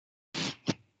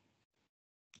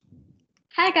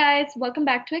Hi guys, welcome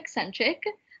back to Eccentric.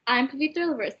 I'm Pavitra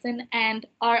Laverson, and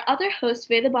our other host,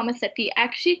 Veda Bomasetti,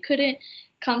 actually couldn't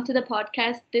come to the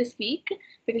podcast this week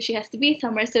because she has to be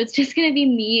somewhere, so it's just going to be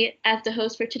me as the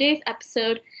host for today's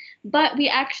episode. But we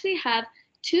actually have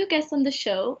two guests on the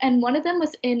show, and one of them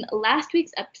was in last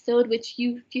week's episode, which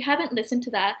if you haven't listened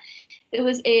to that, it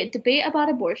was a debate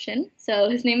about abortion. So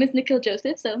his name is Nikhil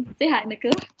Joseph, so say hi,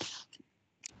 Nikhil.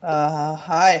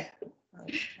 Hi,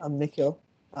 I'm Nikhil.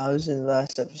 I was in the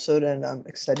last episode and I'm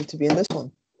excited to be in this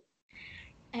one.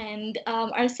 And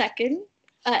our second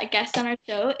guest on our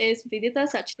show is Vidita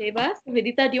Sachdeva. So,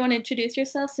 Vidita, do you want to introduce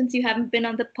yourself since you haven't been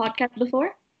on the podcast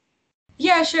before?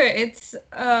 Yeah, sure.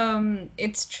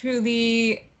 It's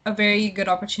truly a very good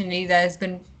opportunity that has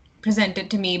been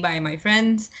presented to me by my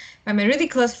friends, by my really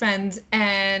close friends,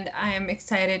 and I am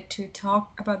excited to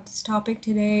talk about this topic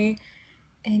today.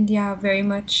 And yeah, very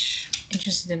much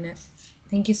interested in it.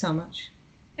 Thank you so much.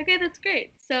 Okay, that's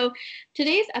great. So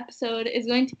today's episode is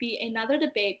going to be another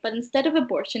debate, but instead of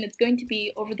abortion, it's going to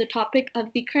be over the topic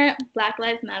of the current Black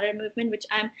Lives Matter movement, which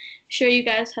I'm sure you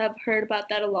guys have heard about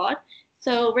that a lot.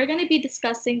 So we're going to be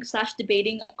discussing /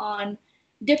 debating on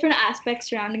different aspects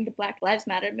surrounding the Black Lives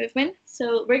Matter movement.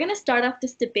 So we're going to start off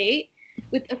this debate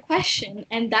with a question,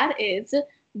 and that is,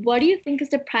 what do you think is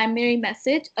the primary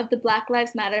message of the Black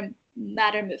Lives Matter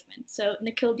movement? So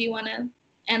Nikhil, do you want to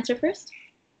answer first?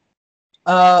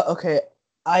 Okay.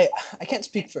 I can't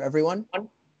speak for everyone,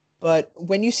 but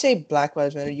when you say Black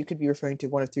Lives Matter, you could be referring to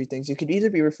one of three things. You could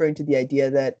either be referring to the idea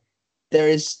that there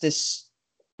is this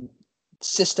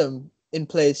system in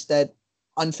place that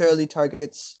unfairly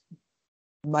targets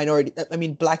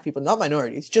Black people, not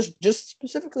minorities, just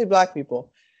specifically Black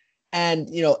people. And,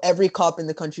 every cop in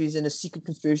the country is in a secret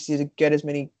conspiracy to get as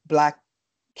many Black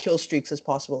kill streaks as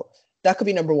possible. That could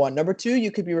be number one. Number two,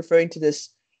 you could be referring to this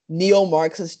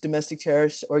neo-Marxist domestic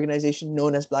terrorist organization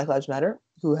known as Black Lives Matter,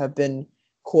 who have been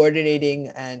coordinating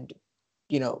and,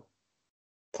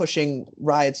 pushing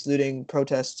riots, looting,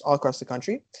 protests all across the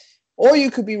country. Or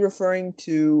you could be referring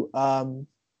to,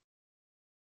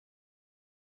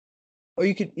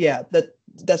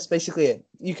 that's basically it.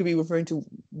 You could be referring to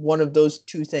one of those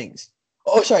two things.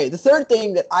 Oh, sorry. The third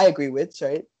thing that I agree with,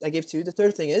 I gave two. The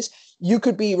third thing is you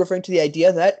could be referring to the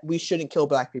idea that we shouldn't kill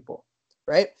Black people,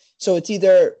 right? So it's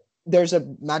either there's a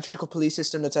magical police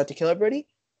system that's out to kill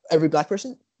every Black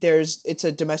person. It's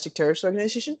a domestic terrorist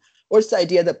organization, or it's the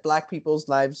idea that Black people's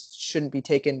lives shouldn't be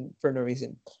taken for no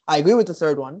reason. I agree with the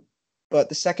third one, but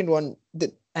the second one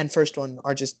and first one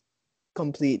are just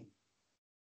complete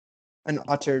and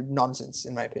utter nonsense,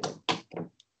 in my opinion.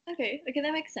 Okay,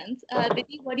 that makes sense.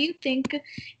 Vicky, what do you think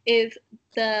is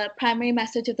the primary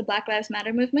message of the Black Lives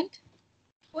Matter movement?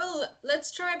 Well,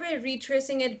 let's try by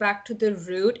retracing it back to the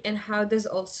root and how this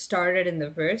all started in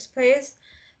the first place.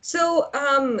 So,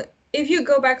 if you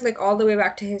go back like all the way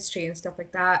back to history and stuff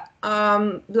like that,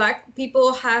 Black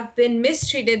people have been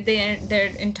mistreated their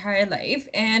entire life,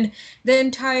 and the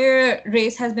entire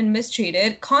race has been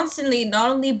mistreated constantly, not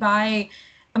only by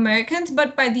Americans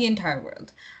but by the entire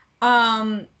world.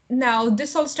 Now,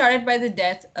 this all started by the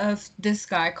death of this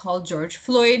guy called George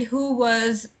Floyd, who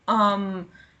was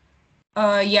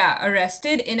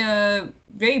arrested in a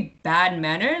very bad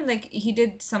manner. Like, he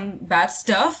did some bad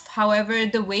stuff. However,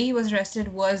 the way he was arrested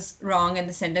was wrong, and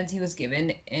the sentence he was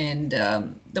given, and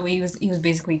the way he was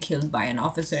basically killed by an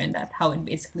officer, and that's how it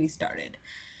basically started.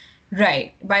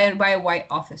 Right, by a white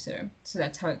officer. So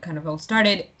that's how it kind of all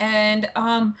started. And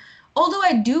although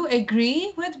I do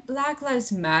agree with Black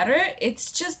Lives Matter,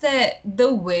 it's just that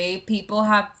the way people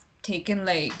have taken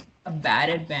like a bad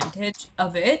advantage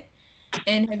of it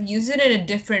and have used it in a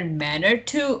different manner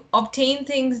to obtain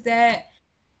things that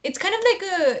it's kind of like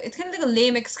a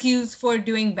lame excuse for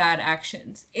doing bad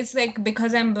actions. It's like,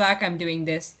 because I'm Black, I'm doing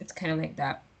this. It's kind of like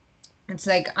that. It's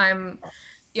like,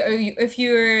 if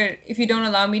you don't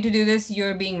allow me to do this,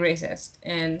 you're being racist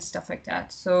and stuff like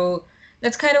that. So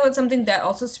that's kind of what something that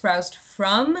also sprouted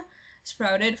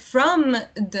from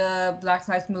the Black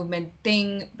Lives Movement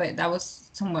thing, but that was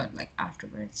somewhat like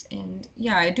afterwards. And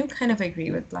yeah, I do kind of agree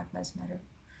with Black Lives Matter.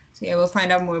 So yeah, we'll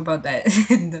find out more about that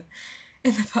in the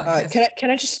podcast.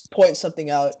 Can I just point something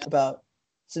out about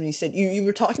something you said? You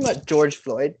were talking about George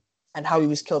Floyd and how he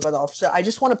was killed by the officer. I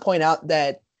just want to point out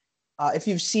that if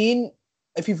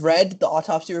you've read the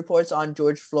autopsy reports on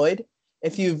George Floyd,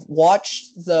 if you've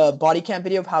watched the body cam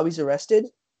video of how he's arrested,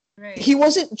 right, he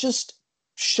wasn't just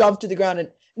shoved to the ground. And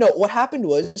no, what happened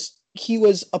was he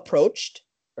was approached,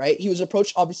 right?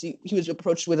 Obviously, he was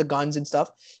approached with the guns and stuff,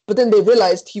 but then they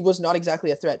realized he was not exactly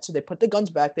a threat. So they put the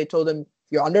guns back. They told him,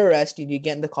 you're under arrest. You need to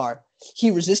get in the car. He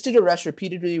resisted arrest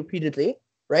repeatedly,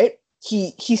 right?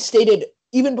 He stated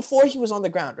even before he was on the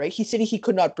ground, right? He said he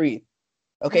could not breathe.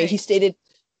 Okay, Right. he stated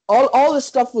all this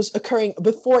stuff was occurring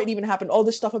before it even happened. All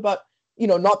this stuff about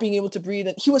not being able to breathe,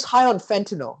 and he was high on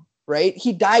fentanyl, right?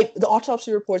 He died. The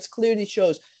autopsy reports clearly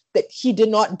shows that he did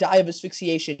not die of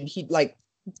asphyxiation. He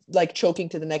like choking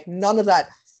to the neck. None of that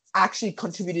actually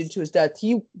contributed to his death.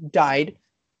 He died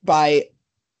by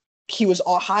he was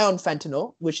high on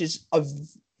fentanyl, which is a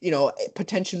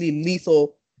potentially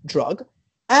lethal drug,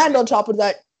 and on top of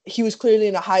that, he was clearly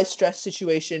in a high stress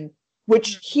situation,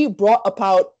 which he brought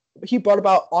about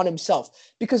on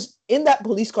himself, because in that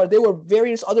police car there were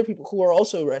various other people who were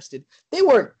also arrested. They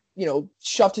weren't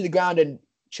shoved to the ground and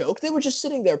choked. They were just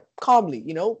sitting there calmly.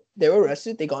 They were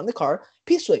arrested. They got in the car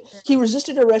peacefully. He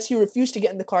resisted arrest. He refused to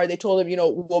get in the car. They told him,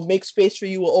 we'll make space for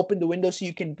you. We'll open the window so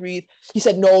you can breathe. He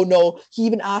said, no. He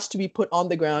even asked to be put on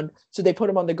the ground. So they put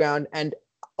him on the ground. And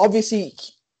obviously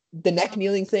the neck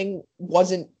kneeling thing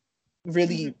wasn't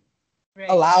really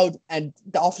allowed, and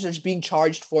the officers being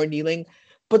charged for kneeling.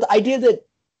 But the idea that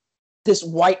this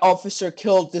white officer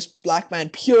killed this black man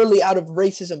purely out of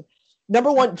racism,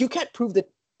 number one, you can't prove that.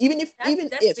 Even if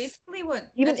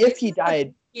he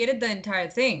died, created the entire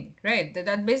thing, right?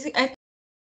 That basically.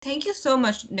 Thank you so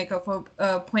much, Nico, for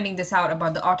pointing this out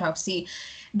about the autopsy.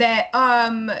 That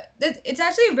it's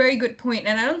actually a very good point,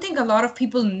 and I don't think a lot of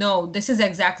people know this is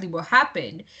exactly what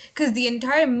happened, because the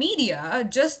entire media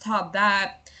just thought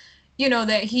that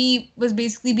that he was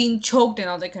basically being choked and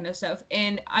all that kind of stuff,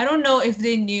 and I don't know if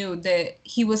they knew that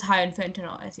he was high on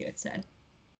fentanyl, as you had said.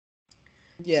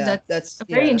 Yeah, so that's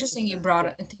very interesting. You brought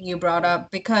up,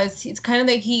 because it's kind of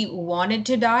like he wanted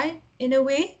to die in a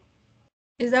way.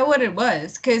 Is that what it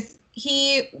was? Because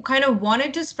he kind of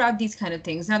wanted to sprout these kind of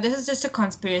things. Now, this is just a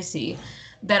conspiracy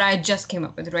that I just came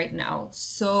up with right now.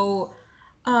 So,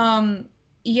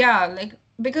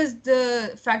 because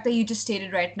the fact that you just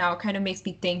stated right now kind of makes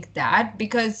me think that,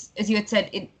 because as you had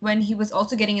said, when he was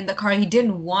also getting in the car, he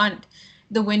didn't want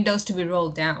the windows to be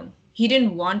rolled down. He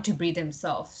didn't want to breathe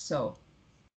himself. So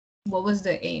what was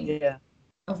the aim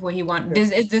of what he wanted?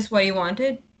 Is this what he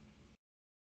wanted?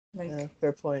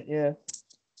 Fair point. Yeah.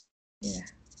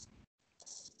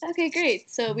 Okay,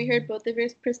 great. So we heard both of your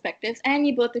perspectives, and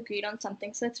you both agreed on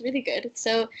something, so that's really good.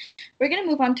 So we're going to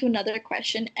move on to another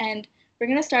question, and we're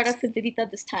going to start off with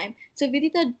Vidita this time. So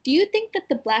Vidita, do you think that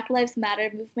the Black Lives Matter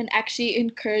movement actually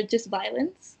encourages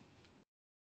violence?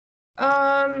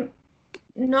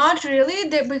 Not really,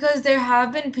 because there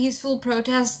have been peaceful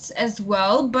protests as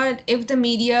well, but if the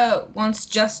media wants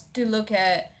just to look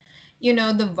at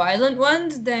the violent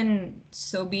ones, then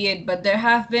so be it. But there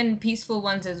have been peaceful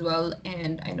ones as well,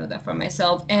 and I know that for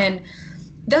myself. And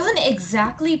doesn't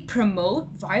exactly promote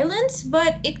violence,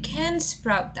 but it can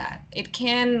sprout that. It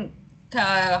can,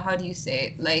 how do you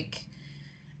say it?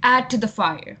 Add to the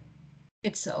fire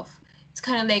itself. It's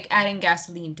kind of like adding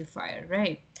gasoline to fire,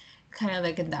 right? Kind of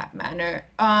like in that manner.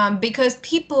 Because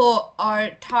people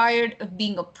are tired of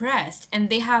being oppressed, and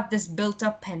they have this built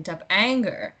up, pent up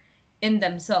anger in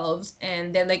themselves,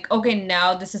 and they're like, okay,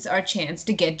 now this is our chance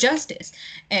to get justice,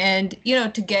 and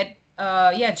to get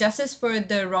justice for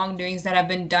the wrongdoings that have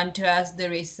been done to us, the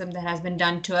racism that has been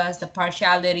done to us, the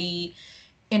partiality,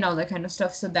 and all that kind of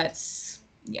stuff. So that's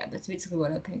basically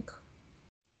what I think.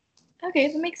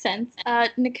 Okay, that makes sense.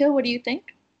 Nikhil, what do you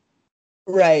think?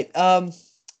 Right. I'm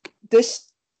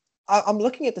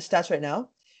looking at the stats right now.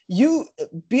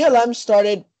 BLM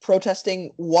started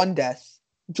protesting one death,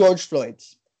 George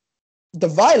Floyd's. The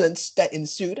violence that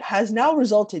ensued has now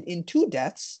resulted in 2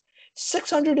 deaths,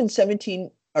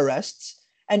 617 arrests,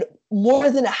 and more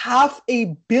than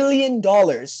 $500 million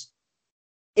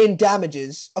in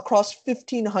damages across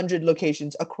 1,500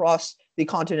 locations across the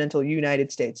continental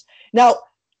United States. Now,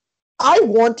 I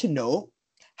want to know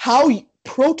how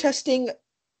protesting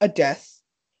a death,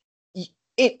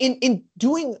 in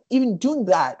doing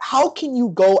that, how can you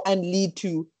go and lead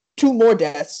to 2 more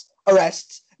deaths,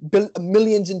 arrests,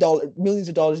 millions of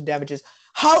dollars in damages?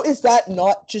 How is that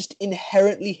not just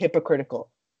inherently hypocritical,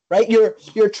 right?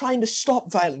 You're trying to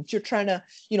stop violence. You're trying to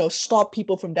stop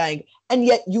people from dying, and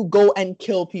yet you go and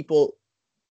kill people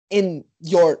in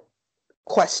your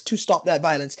quest to stop that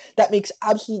violence. That makes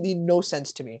absolutely no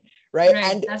sense to me, right?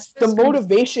 And the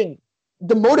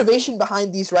motivation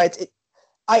behind these riots,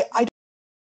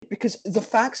 because the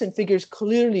facts and figures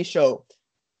clearly show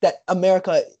that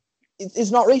America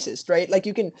is not racist, right? Like,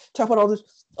 you can talk about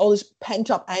all this pent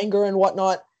up anger and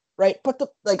whatnot, right? But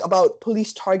about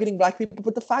police targeting black people.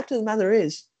 But the fact of the matter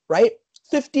is, right,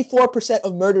 54%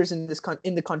 of murders in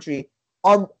the country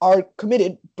are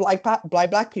committed by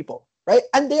black people, right?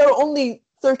 And they are only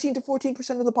 13 to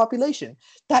 14% of the population.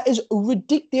 That is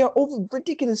they are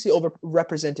ridiculously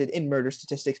overrepresented in murder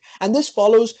statistics. And this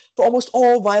follows for almost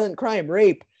all violent crime,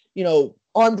 rape,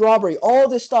 armed robbery, all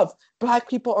this stuff. Black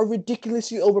people are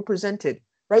ridiculously overrepresented,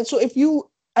 right? So if you,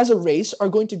 as a race, are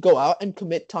going to go out and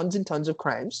commit tons and tons of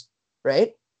crimes,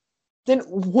 right? Then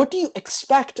what do you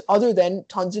expect other than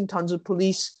tons and tons of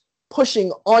police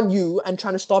pushing on you and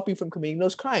trying to stop you from committing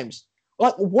those crimes?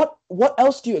 Like, what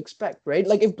else do you expect, right?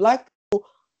 Like, if black people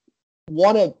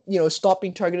want to, stop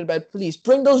being targeted by police,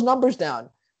 bring those numbers down,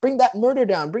 bring that murder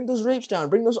down, bring those rapes down,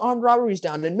 bring those armed robberies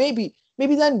down, and maybe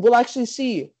then we'll actually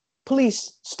see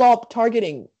police stop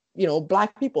targeting,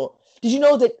 black people. Did you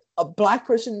know that a black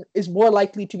person is more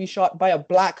likely to be shot by a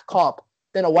black cop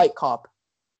than a white cop,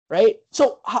 right?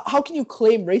 So how can you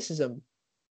claim racism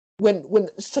when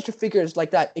such a figure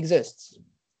like that exists?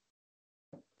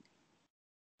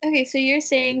 Okay, so you're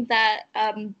saying that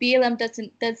BLM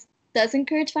does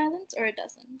encourage violence, or it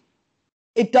doesn't?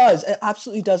 It does. It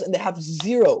absolutely does, and they have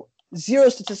zero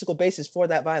statistical basis for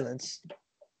that violence.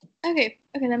 Okay,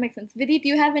 that makes sense. Vidhi, do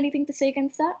you have anything to say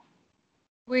against that?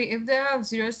 Wait, if they have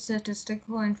zero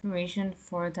statistical information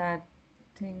for that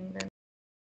thing, then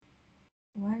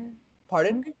what?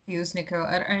 Pardon? I'm confused, Nikhil.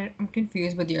 I'm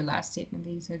confused with your last statement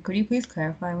that you said. Could you please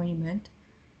clarify what you meant?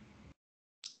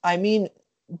 I mean,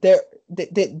 the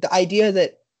idea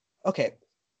that, okay,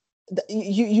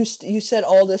 you said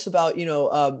all this about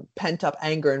pent up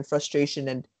anger and frustration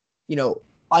and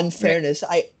unfairness.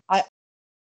 Right.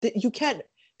 You can't.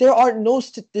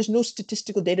 There's no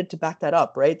statistical data to back that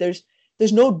up, right? There's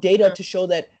no data to show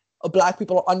that black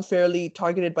people are unfairly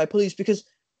targeted by police because,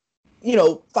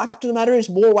 fact of the matter is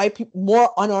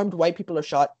more unarmed white people are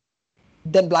shot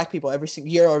than black people every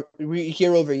single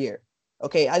year over year.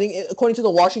 Okay, I think according to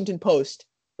the Washington Post,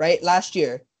 right, last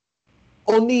year,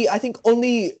 only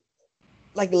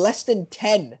like less than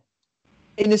 10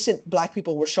 innocent black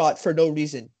people were shot for no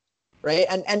reason, right?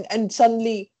 And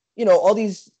suddenly, all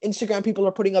these Instagram people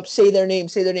are putting up say their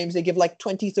names. They give like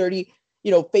 20, 30,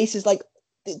 faces. Like,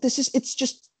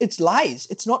 it's lies.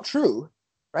 It's not true,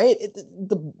 right?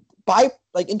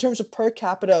 In terms of per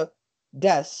capita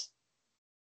deaths,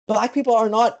 black people are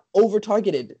not over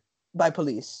targeted by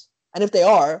police. And if they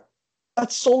are,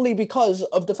 that's solely because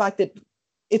of the fact that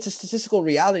it's a statistical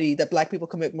reality that black people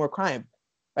commit more crime,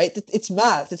 right? It's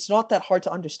math. It's not that hard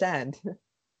to understand.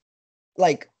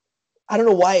 Like, I don't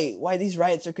know why these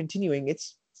riots are continuing. I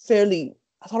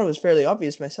thought it was fairly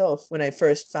obvious myself when I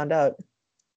first found out.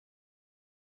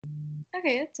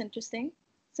 Okay, that's interesting.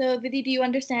 So, Vidhi, do you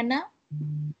understand now?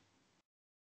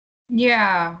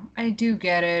 Yeah, I do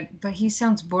get it, but he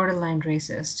sounds borderline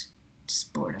racist.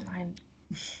 Just borderline.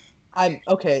 I'm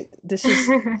okay. This is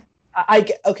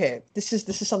okay. This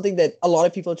is something that a lot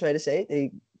of people try to say.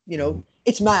 They,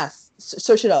 it's math.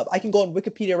 Search it up. I can go on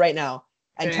Wikipedia right now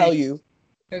and tell you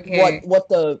what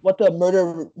the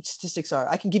murder statistics are.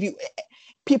 I can give you.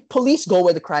 Police go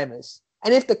where the crime is,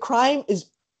 and if the crime is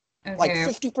like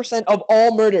 50% of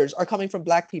all murders are coming from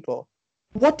black people,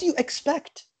 what do you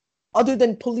expect other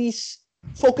than police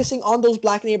focusing on those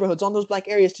black neighborhoods, on those black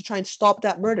areas to try and stop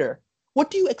that murder? What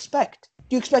do you expect?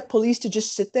 Do you expect police to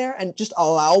just sit there and just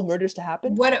allow murders to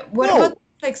happen? What about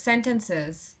like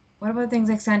sentences? What about things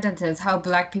like sentences? How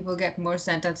black people get more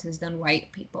sentences than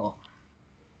white people?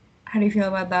 How do you feel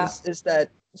about that? Is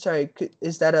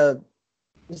that a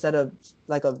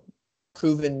like a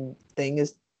proven thing?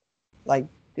 Is like,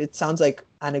 it sounds like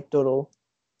anecdotal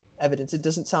evidence. It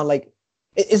doesn't sound like,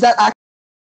 is that actually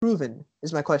proven?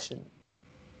 Is my question.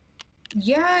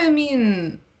 Yeah, I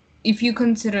mean, if you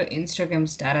consider Instagram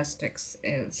statistics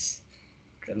as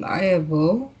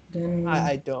reliable, then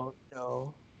I don't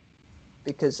know,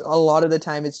 because a lot of the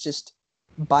time it's just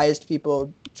biased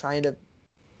people trying to,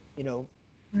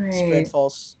 spread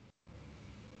false,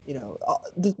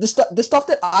 the stuff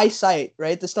that I cite,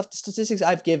 right? The statistics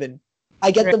I've given,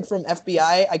 I get them from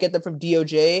FBI, I get them from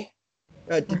DOJ,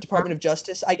 the Department of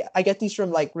Justice. I get these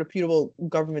from like reputable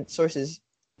government sources,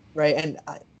 right? And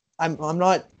I'm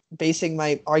not basing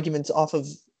my arguments off of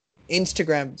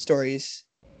Instagram stories.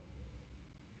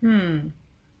 I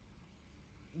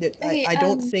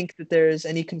don't think that there is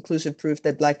any conclusive proof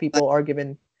that black people are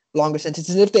given longer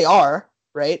sentences. And if they are,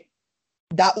 right,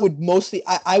 that would mostly,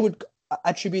 I would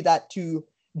attribute that to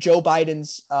Joe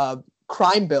Biden's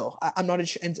crime bill. I'm not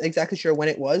exactly sure when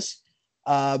it was,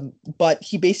 but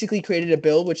he basically created a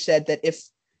bill which said that if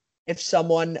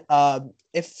someone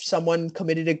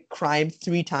committed a crime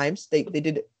 3 times, they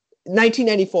did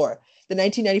 1994, the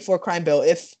 1994 crime bill.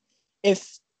 If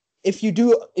you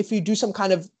do some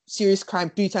kind of serious crime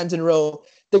 3 times in a row,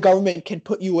 the government can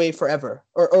put you away forever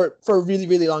or for a really,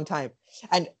 really long time.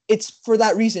 And it's for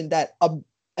that reason that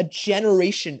a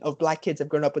generation of black kids have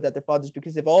grown up without their fathers,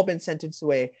 because they've all been sentenced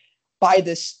away by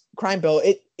this crime bill.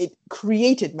 It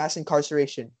created mass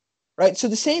incarceration, right? So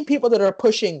the same people that are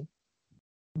pushing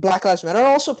Black Lives Matter are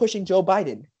also pushing Joe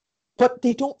Biden, but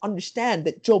they don't understand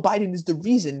that Joe Biden is the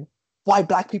reason why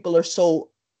black people are so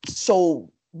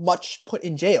much put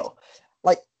in jail.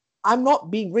 Like, I'm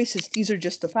not being racist. These are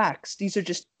just the facts. This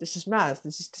is math.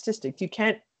 This is statistics. You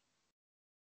can't,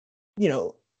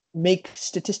 make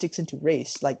statistics into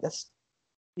race. Like, that's,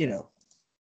 So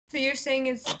you're saying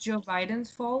it's Joe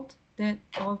Biden's fault that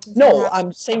all this No,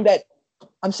 happened?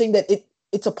 I'm saying that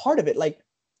it's a part of it. Like,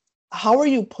 how are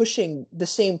you pushing the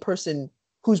same person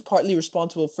who's partly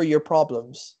responsible for your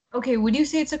problems? Okay, would you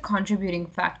say it's a contributing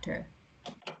factor?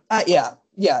 Yeah,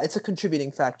 it's a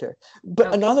contributing factor. But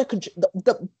Okay.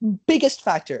 the biggest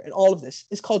factor in all of this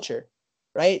is culture,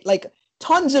 right? Like,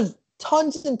 tons and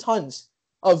tons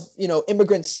of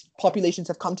immigrants populations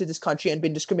have come to this country and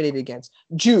been discriminated against.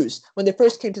 Jews, when they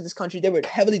first came to this country, they were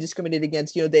heavily discriminated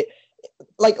against. They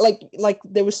like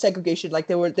there was segregation. Like,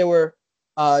 there were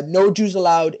no Jews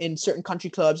allowed in certain country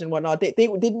clubs and whatnot. They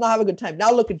did not have a good time.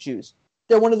 Now look at Jews.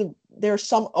 They're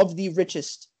some of the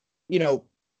richest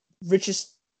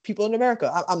people in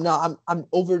America. I'm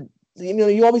over.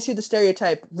 You always hear the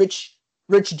stereotype rich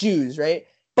Jews, right?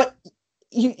 But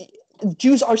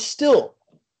Jews are still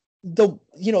the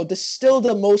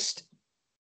most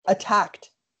attacked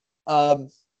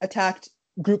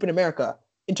group in America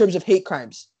in terms of hate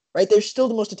crimes, right? They're still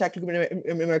the most attacked group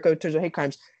in America in terms of hate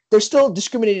crimes. They're still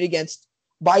discriminated against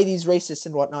by these racists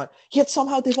and whatnot. Yet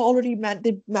somehow they've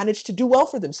managed to do well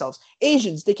for themselves.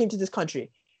 Asians, they came to this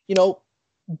country,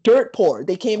 dirt poor.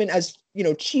 They came in as,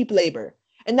 cheap labor.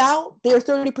 And now they're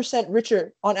 30%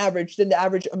 richer on average than the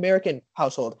average American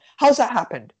household. How's that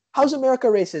happened? How's America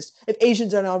racist if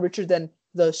Asians are now richer than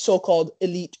the so-called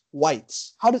elite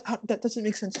whites? That doesn't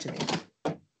make sense to me.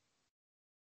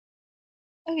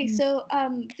 Okay, so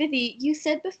Vivi, you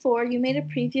said before, you made a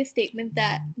previous statement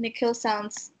that Nikhil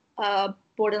sounds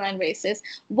borderline racist.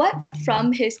 What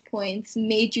from his points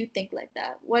made you think like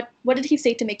that? What did he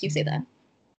say to make you say that?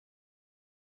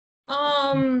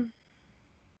 Well,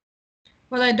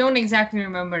 I don't exactly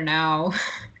remember now,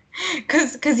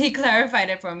 because he clarified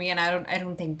it for me, and I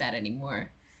don't think that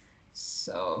anymore.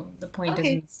 So the point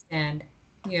Okay. doesn't stand.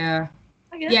 Yeah.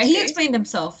 Okay, Yeah, that's he great. explained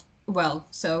himself well,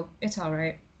 so it's all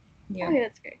right. Yeah. Okay,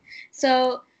 that's great.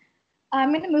 So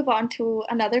I'm going to move on to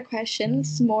another question.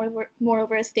 It's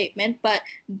moreover a statement, but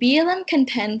BLM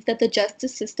contends that the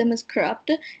justice system is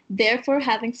corrupt, therefore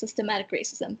having systematic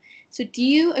racism. So do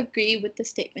you agree with the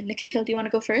statement? Nikhil, do you want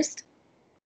to go first?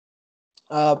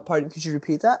 Pardon, could you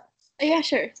repeat that? Yeah,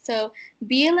 sure. So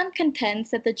BLM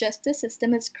contends that the justice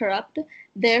system is corrupt,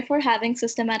 therefore having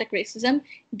systematic racism.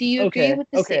 Do you agree with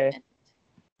the statement?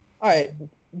 All right.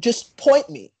 Just point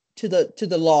me to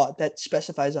the law that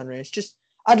specifies on race.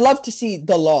 I'd love to see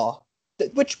the law.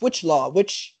 Which law?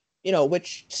 Which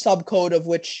subcode of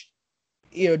which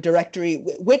directory?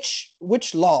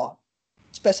 Which law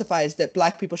specifies that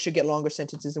black people should get longer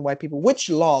sentences than white people? Which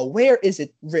law? Where is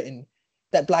it written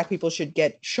that black people should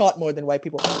get shot more than white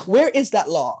people? Where is that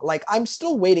law? Like, I'm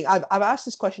still waiting. I've asked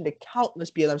this question to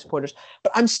countless BLM supporters,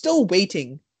 but I'm still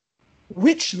waiting.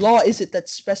 Which law is it that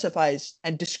specifies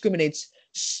and discriminates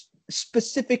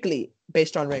specifically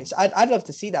based on race? I'd love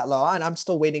to see that law, and I'm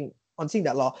still waiting on seeing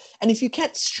that law. And if you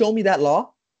can't show me that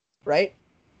law, right,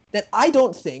 then I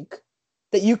don't think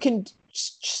that you can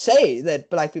say that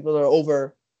black people are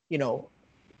over,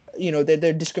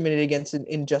 they're discriminated against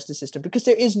in justice system, because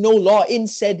there is no law in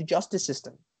said justice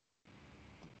system.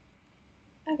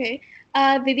 Okay.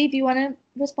 Vivi, do you want to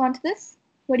respond to this?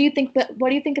 What do you think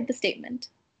of the statement?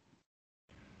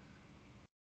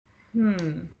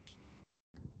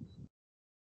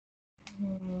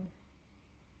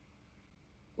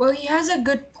 Well, he has a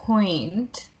good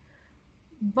point,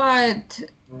 but,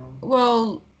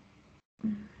 well,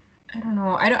 I don't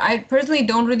know. I personally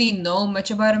don't really know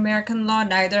much about American law.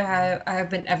 Neither I have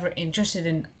been ever interested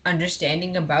in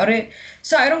understanding about it.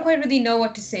 So I don't quite really know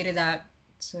what to say to that.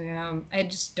 So yeah, I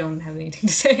just don't have anything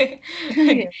to say.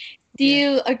 Do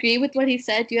you agree with what he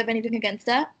said? Do you have anything against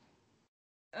that?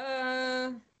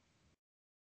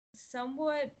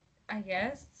 Somewhat, I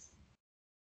guess.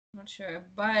 I'm not sure,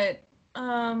 but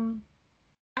I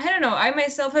don't know. I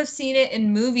myself have seen it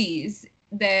in movies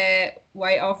that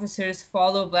white officers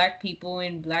follow black people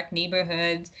in black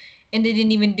neighborhoods, and they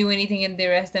didn't even do anything, and they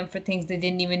arrest them for things they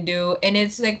didn't even do. And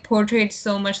it's like portrayed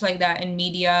so much like that in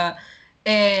media.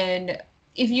 And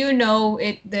if you know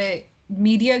it, the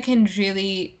media can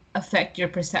really affect your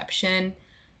perception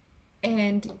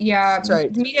And yeah, Sorry,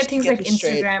 the media just to things get like this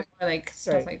straight. Instagram or like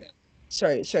stuff Sorry, like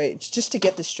that. sorry. Just to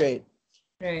get this straight,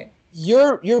 Right.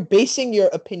 you're basing your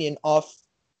opinion off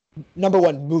number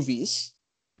one, movies,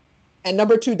 and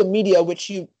number two, the media, which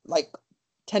you like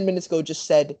 10 minutes ago just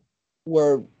said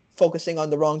were focusing on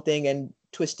the wrong thing and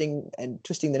twisting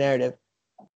the narrative.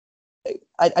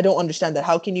 I don't understand that.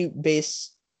 How can you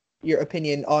base your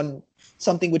opinion on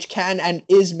something which can and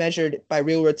is measured by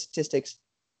real world statistics?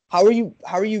 How are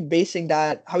you basing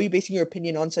that? How are you basing your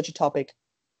opinion on such a topic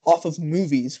off of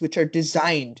movies which are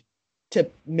designed to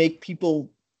make people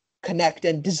connect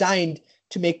and designed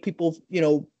to make people,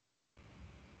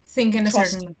 Think in a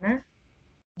trust? certain manner.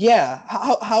 Yeah.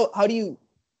 How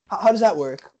does that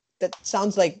work? That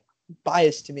sounds like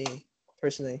bias to me,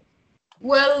 personally.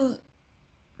 Well,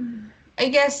 I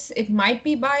guess it might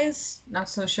be biased, not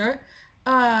so sure.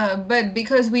 But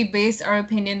because we base our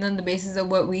opinions on the basis of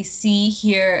what we see,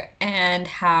 hear, and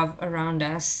have around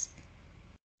us.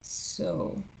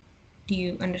 So, do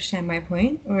you understand my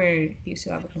point, or do you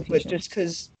still have a But confusion? just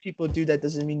because people do that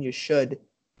doesn't mean you should.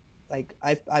 Like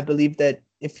I believe that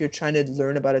if you're trying to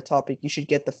learn about a topic, you should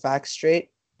get the facts straight.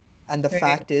 And the Right.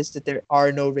 fact is that there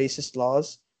are no racist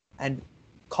laws, and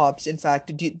cops. In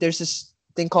fact, there's this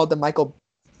thing called the Michael.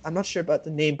 I'm not sure about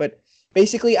the name, but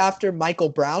basically after Michael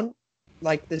Brown,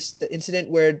 like the incident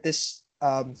where this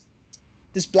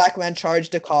black man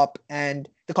charged a cop, and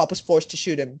the cop was forced to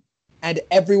shoot him, and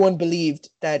everyone believed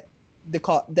that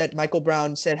that Michael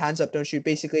Brown said hands up, don't shoot.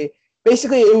 Basically,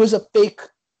 it was a fake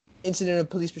incident of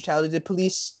police brutality. The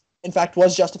police, in fact,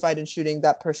 was justified in shooting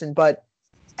that person, but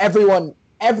everyone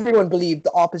believed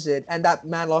the opposite, and that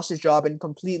man lost his job, and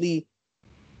completely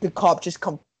the cop just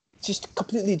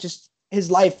completely just his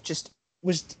life just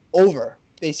was over,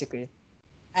 basically.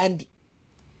 And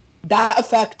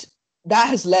that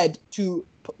has led to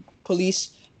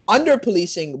police under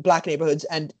policing black neighborhoods,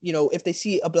 and if they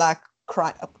see a black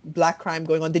crime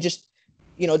going on, they just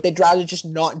they'd rather just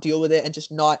not deal with it and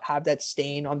just not have that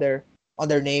stain on their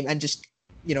name, and just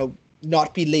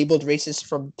not be labeled racist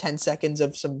from 10 seconds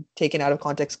of some taken out of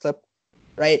context clip,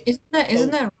 right? Isn't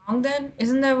that wrong then?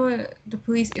 Isn't that what the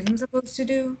police isn't supposed to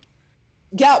do?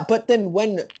 Yeah, but then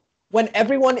when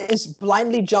everyone is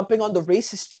blindly jumping on the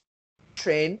racist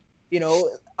train,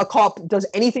 a cop does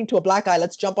anything to a black guy,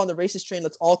 let's jump on the racist train,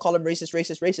 let's all call him racist.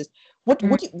 What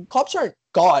cops aren't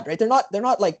God, right? They're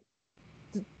not like,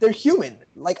 they're human,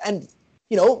 like, and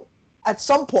at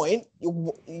some point,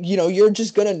 you're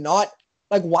just gonna not,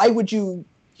 like, why would you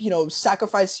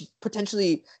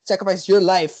potentially sacrifice your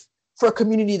life for a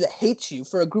community that hates you,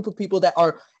 for a group of people that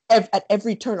are at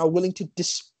every turn are willing to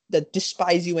that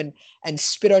despise you and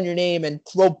spit on your name and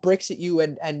throw bricks at you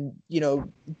and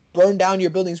burn down your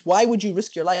buildings? Why would you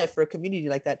risk your life for a community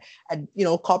like that? And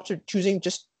cops are choosing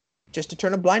just to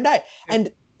turn a blind eye,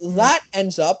 and that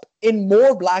ends up in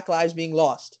more black lives being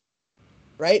lost,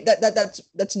 right?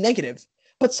 That's negative.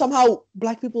 But somehow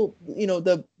black people,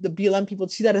 the BLM people,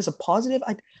 see that as a positive.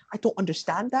 I don't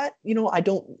understand that. I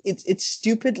don't. It's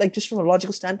stupid. Like, just from a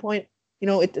logical standpoint,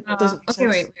 it doesn't make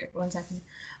Okay, sense. wait 1 second.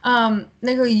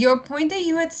 Nicola, your point that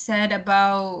you had said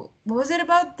about, what was it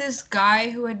about this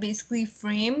guy who had basically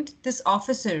framed this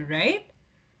officer, right?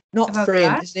 Not About framed.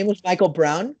 that? His name was Michael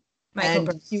Brown, Michael and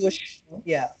Brown. he was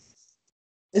yeah.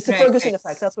 It's the Right, Ferguson right.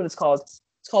 effect. That's what it's called.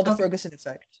 It's called the Okay. Ferguson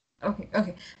effect.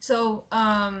 Okay. So,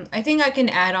 I think I can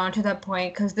add on to that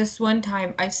point because this one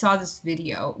time I saw this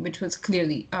video, which was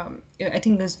clearly, I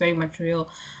think this is very much real.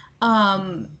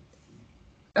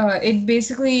 It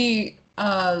basically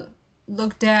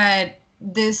looked at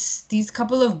these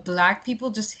couple of black people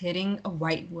just hitting a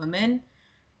white woman.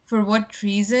 For what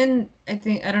reason? I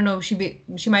don't know.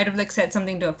 She might have like said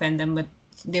something to offend them, but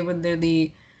they were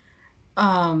literally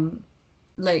um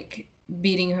like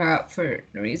beating her up for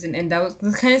no reason, and that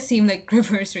kind of seemed like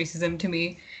reverse racism to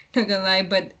me. Not gonna lie,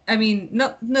 but I mean,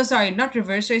 sorry, not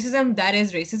reverse racism. That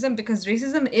is racism, because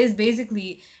racism is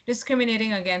basically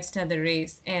discriminating against another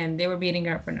race, and they were beating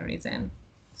her up for no reason.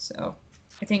 So,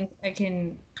 I think I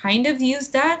can kind of use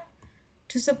that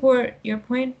to support your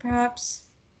point, perhaps.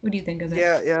 What do you think of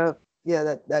that?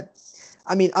 Yeah. That.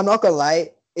 I mean, I'm not gonna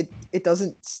lie. It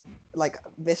doesn't, like,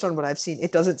 based on what I've seen,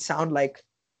 it doesn't sound like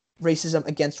racism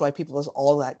against white people is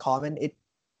all that common.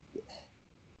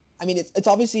 I mean, it's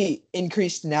obviously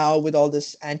increased now with all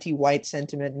this anti-white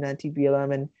sentiment and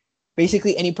anti-BLM, and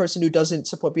basically any person who doesn't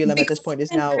support BLM at this point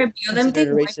is now BLM considered thing,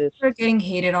 a white racist. people are getting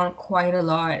hated on quite a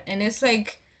lot, and it's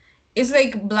like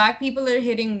black people are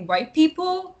hitting white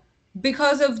people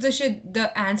because of the shit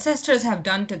the ancestors have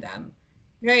done to them,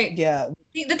 right? Yeah,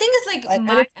 The thing is, like, and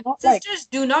my it's not like, ancestors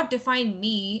do not define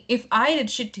me. If I did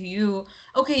shit to you,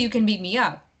 okay, you can beat me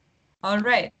up. All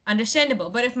right, understandable.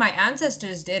 But if my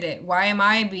ancestors did it, why am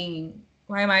I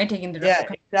taking the Yeah, repercussions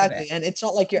of it? exactly. And it's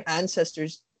not like your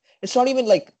ancestors. It's not even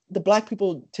like the black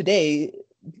people today.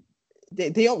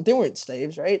 They weren't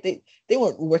slaves, right? They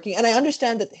weren't working. And I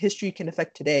understand that history can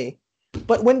affect today,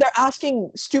 but when they're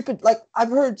asking stupid, like I've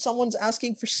heard someone's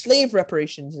asking for slave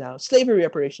reparations now, slavery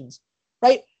reparations,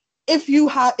 right? If you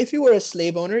were a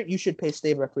slave owner, you should pay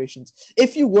slave reparations.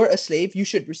 If you were a slave, you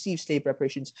should receive slave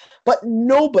reparations. But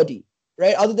nobody,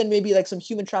 right, other than maybe like some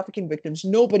human trafficking victims,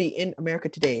 nobody in America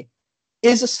today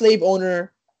is a slave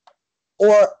owner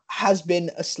or has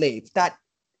been a slave. That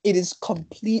it is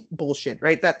complete bullshit,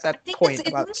 right? That point I think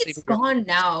about it's slavery gone reparations.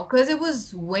 now because it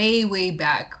was way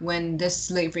back when this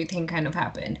slavery thing kind of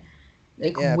happened.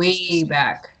 Like Yeah, way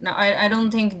back. Now I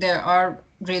don't think there are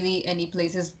really any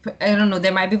places. I don't know.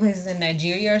 There might be places in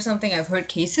Nigeria or something. I've heard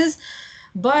cases,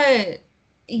 but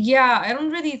yeah, I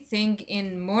don't really think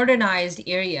in modernized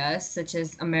areas such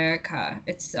as America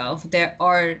itself there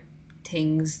are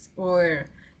things or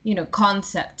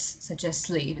concepts such as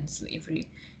slave and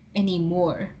slavery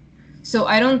anymore. So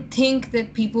I don't think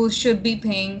that people should be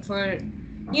paying for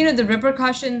the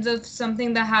repercussions of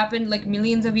something that happened like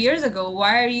millions of years ago.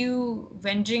 Why are you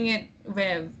venging it,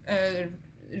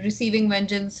 receiving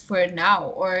vengeance for it now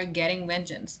or getting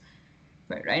vengeance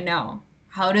for it right now?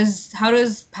 How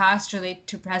does past relate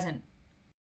to present?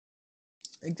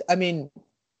 I mean,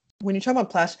 when you talk about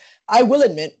class, I will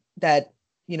admit that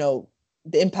you know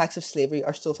the impacts of slavery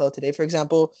are still felt today. For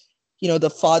example, the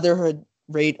fatherhood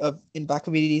rate of in black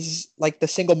communities, like the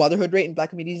single motherhood rate in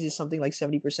black communities, is something like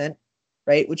 70%,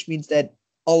 right? Which means that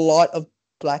a lot of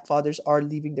black fathers are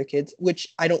leaving their kids,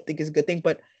 which I don't think is a good thing.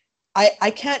 But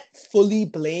I can't fully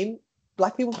blame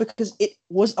black people because it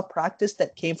was a practice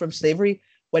that came from slavery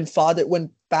when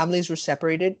families were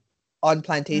separated on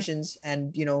plantations,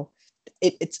 and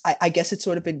I guess it's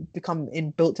sort of become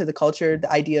inbuilt to the culture,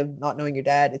 the idea of not knowing your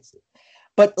dad.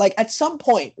 But like at some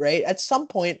point, right? At some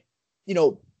point,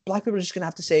 black people are just gonna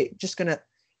have to say, just gonna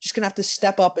have to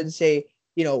step up and say,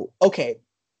 okay,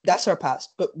 that's our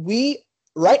past. But we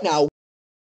right now,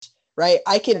 right?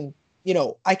 I can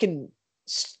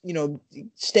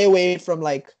stay away from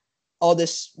like all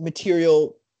this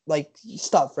material like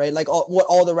stuff, right? Like what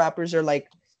all the rappers are like,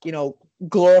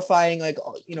 glorifying, like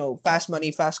fast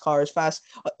money, fast cars, fast.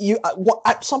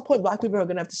 At some point, black people are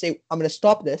gonna have to say, I'm gonna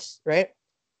stop this, right?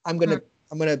 I'm gonna Mm.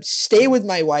 I'm gonna stay with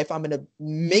my wife. I'm gonna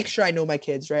make sure I know my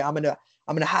kids, right? I'm gonna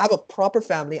have a proper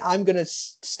family. I'm gonna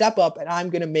step up and I'm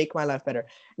gonna make my life better.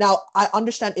 Now, I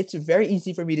understand it's very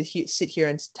easy for me to sit here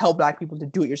and tell black people to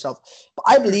do it yourself, but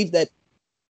I Mm. believe that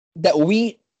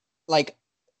like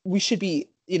we should be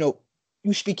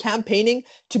we should be campaigning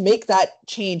to make that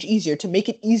change easier, to make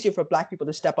it easier for black people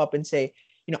to step up and say,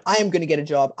 I am going to get a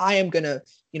job, I am going to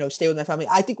stay with my family.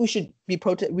 I think we should be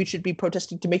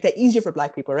protesting to make that easier for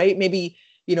black people, right? Maybe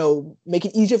make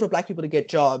it easier for black people to get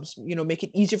jobs, make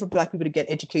it easier for black people to get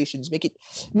educations, make it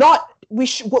not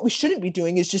what we shouldn't be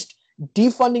doing is just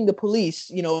defunding the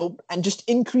police, and just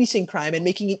increasing crime and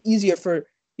making it easier for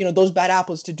those bad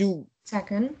apples to do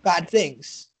Second. bad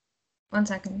things. 1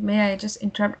 second. May I just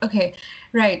interrupt? Okay,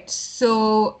 right.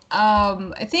 So,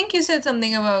 I think you said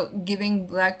something about giving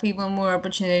black people more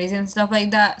opportunities and stuff like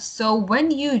that. So,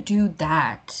 when you do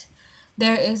that,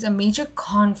 there is a major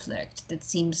conflict that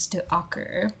seems to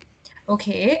occur.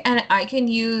 Okay, and I can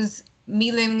use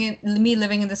me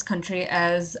living in this country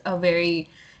as a very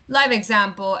live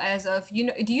example as of,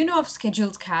 do you know of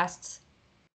scheduled castes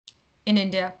in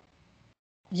India?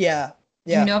 Yeah,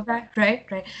 You yeah, know that, right?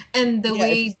 Right. And the yeah.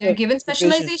 It's way they're the given division,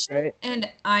 specialization, right? and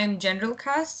I'm general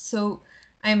caste, so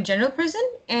I'm a general person,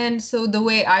 and so the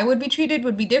way I would be treated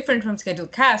would be different from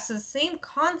scheduled caste. So the same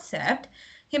concept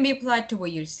can be applied to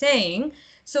what you're saying.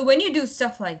 So when you do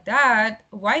stuff like that,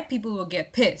 white people will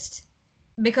get pissed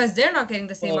because they're not getting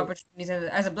the same Well, opportunities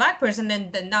as a black person,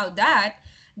 and then now that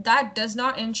does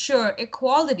not ensure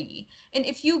equality. And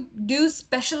if you do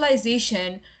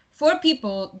specialization for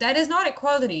people, that is not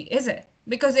equality, is it?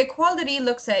 Because equality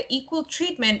looks at equal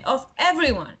treatment of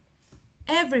everyone,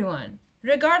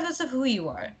 regardless of who you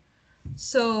are.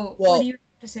 So what do well, you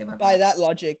have to say about by that? that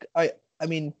logic, I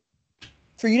mean,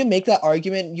 for you to make that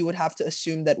argument, you would have to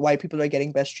assume that white people are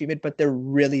getting best treatment, but they're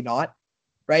really not,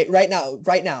 right? Right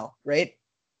now, right?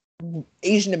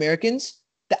 Asian Americans,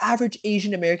 the average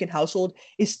Asian American household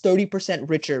is 30%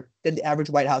 richer than the average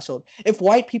white household. If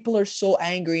white people are so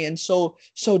angry and so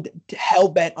hell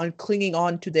bent on clinging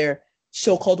on to their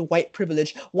so-called white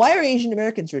privilege, why are Asian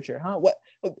Americans richer? Huh? What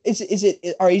is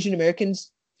it? Are Asian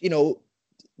Americans,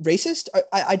 racist?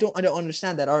 I don't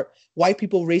understand that. Are white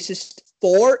people racist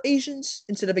for Asians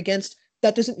instead of against?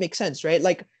 That doesn't make sense, right?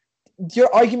 Like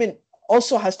your argument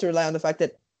also has to rely on the fact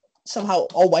that somehow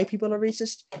all white people are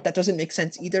racist. That doesn't make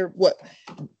sense either.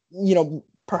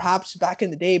 Perhaps back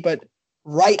in the day, but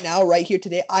right now, right here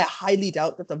today, I highly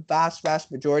doubt that the vast,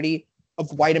 vast majority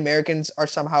of white Americans are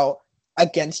somehow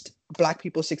against black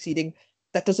people succeeding.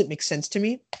 That doesn't make sense to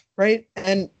me, right?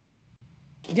 And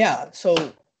yeah,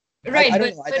 so Right, I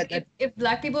but, don't know. if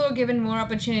black people were given more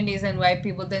opportunities than white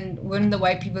people, then wouldn't the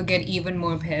white people get even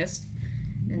more pissed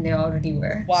than they already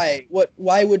were? Why?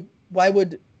 Why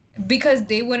would? Because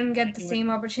they wouldn't get the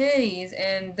same opportunities,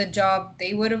 and the job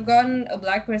they would have gotten, a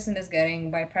black person is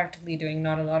getting by practically doing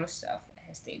not a lot of stuff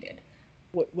as they did.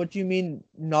 What do you mean?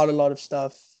 Not a lot of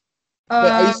stuff.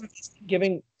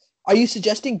 Wait, are you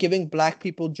suggesting giving black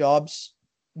people jobs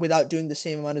without doing the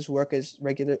same amount of work as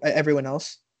everyone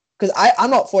else? Because I'm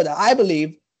not for that. I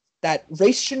believe that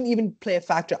race shouldn't even play a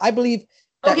factor. I believe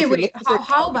that okay, wait.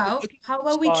 How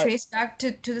about we trace back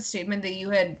to the statement that you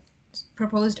had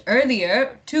proposed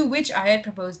earlier, to which I had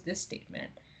proposed this statement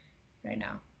right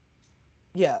now.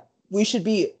 Yeah, we should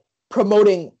be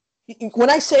promoting.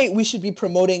 When I say we should be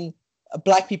promoting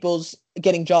black people's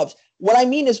getting jobs, what I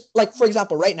mean is, like, for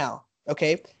example, right now,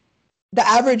 okay, the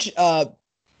average,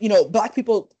 black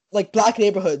people, like black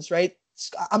neighborhoods, right?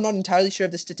 I'm not entirely sure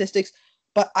of the statistics,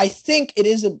 but I think it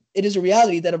is a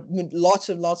reality that lots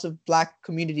and lots of black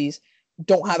communities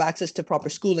don't have access to proper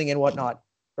schooling and whatnot,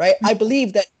 right? I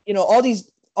believe that all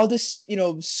this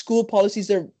school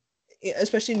policies are,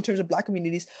 especially in terms of black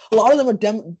communities, a lot of them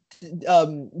are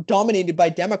dominated by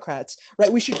Democrats,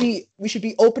 right? We should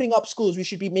be opening up schools. We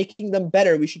should be making them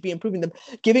better. We should be improving them,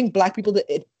 giving black people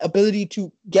the ability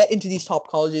to get into these top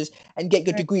colleges and get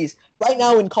good degrees. Right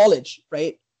now in college,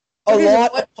 right?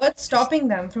 What's stopping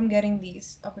them from getting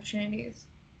these opportunities?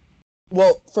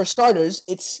 Well, for starters,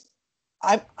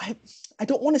 I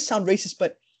don't want to sound racist,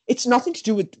 but it's nothing to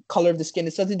do with color of the skin.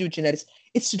 It's nothing to do with genetics.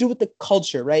 It's to do with the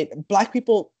culture, right? Black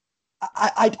people,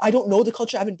 I don't know the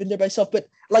culture. I haven't been there myself, but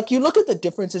like, you look at the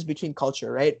differences between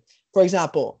culture, right? For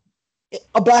example,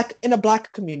 in a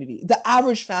black community, the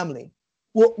average family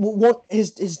won't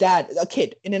his dad, a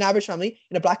kid in an average family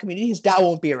in a black community, his dad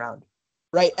won't be around,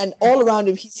 right? And all around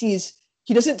him, he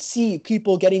doesn't see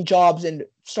people getting jobs and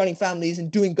starting families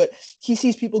and doing good. He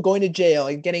sees people going to jail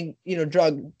and getting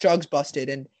drugs busted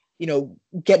and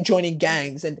joining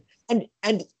gangs and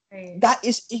that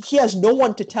is, he has no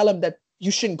one to tell him that you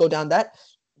shouldn't go down that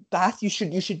path. You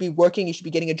should be working. You should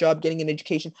be getting a job, getting an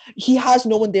education. He has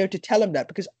no one there to tell him that,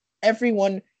 because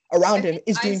everyone around him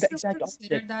is doing the exact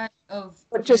opposite. That of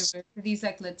universities,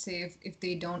 like, let's say if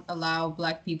they don't allow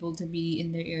black people to be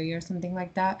in their area or something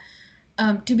like that,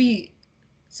 to be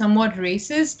somewhat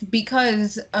racist,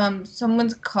 because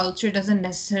someone's culture doesn't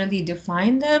necessarily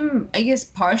define them, I guess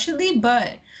partially,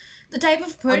 but the type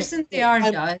of person they are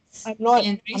does.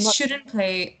 And race shouldn't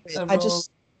play a role.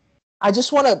 I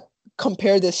just want to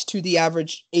compare this to the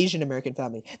average Asian American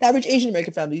family. The average Asian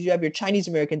American families, you have your Chinese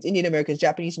Americans, Indian Americans,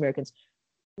 Japanese Americans.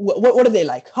 What are they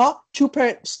like?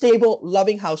 Two-parent, stable,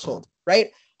 loving household, right?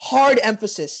 Hard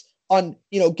emphasis on,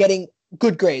 getting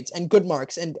good grades and good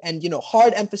marks and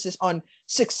hard emphasis on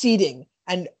succeeding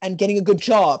and getting a good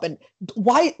job. And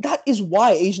that is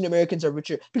why Asian Americans are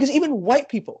richer, because even white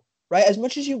people, right, as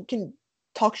much as you can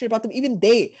talk shit about them, even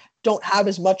they don't have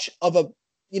as much of a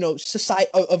society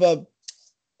of a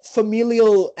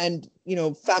familial and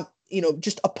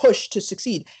just a push to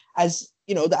succeed as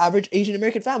the average Asian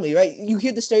American family, right? You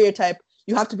hear the stereotype,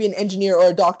 you have to be an engineer or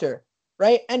a doctor,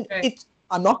 right? And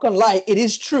I'm not gonna lie, it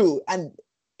is true, and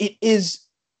it is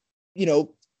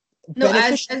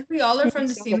as we all are from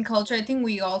the same culture, I think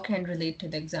we all can relate to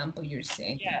the example you're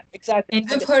saying. Yeah, exactly. And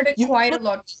we've heard it quite a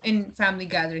lot in family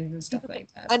gatherings and stuff like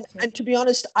that. And to be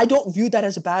honest, I don't view that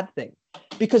as a bad thing,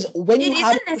 because when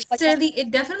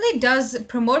it definitely does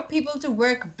promote people to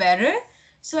work better.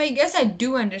 So I guess I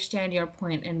do understand your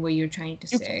point and what you're trying to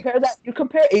say. You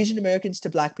compare Asian Americans to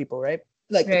black people, right?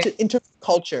 Like, in terms of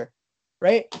culture,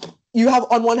 right? You have,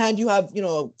 on one hand, you have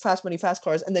fast money, fast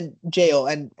cars, and then jail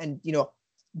and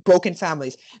broken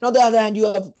families. And on the other hand, you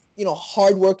have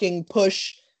hardworking,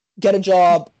 push, get a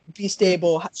job, be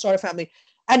stable, start a family,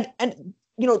 and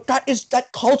that is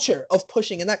that culture of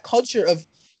pushing and that culture of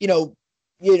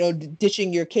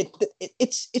ditching your kid.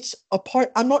 It's a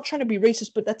part. I'm not trying to be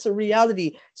racist, but that's a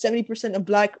reality. 70% of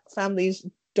black families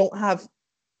don't have.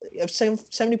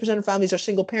 70% of families are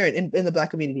single parent in the black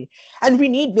community, and we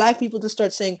need black people to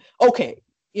start saying, okay,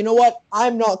 you know what?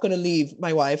 I'm not going to leave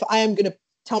my wife. I am going to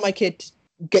tell my kid to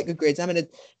get good grades. I'm going to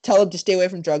tell him to stay away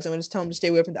from drugs. I'm going to tell him to stay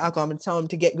away from the alcohol. I'm going to tell him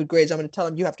to get good grades. I'm going to tell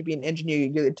him you have to be an engineer. You're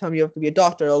going to tell him you have to be a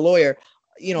doctor, a lawyer,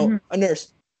 a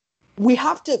nurse. We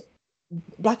have to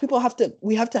Black people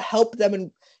we have to help them,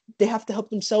 and they have to help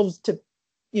themselves to,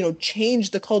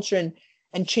 change the culture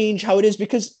and change how it is,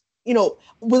 because,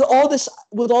 with all this,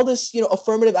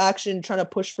 affirmative action trying to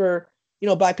push for,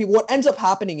 Black people, what ends up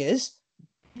happening is,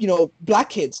 Black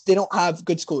kids, they don't have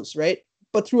good schools, right?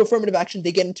 But through affirmative action,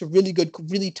 they get into really good,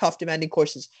 really tough, demanding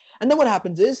courses. And then what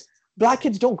happens is Black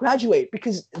kids don't graduate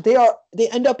because they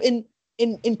end up in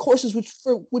courses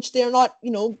which they're not,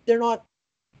 they're not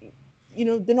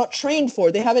trained for.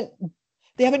 They haven't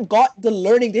got the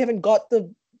learning, they haven't got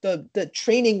the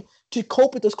training to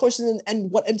cope with those courses,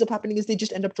 and what ends up happening is they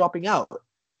just end up dropping out,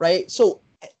 right? So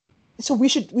we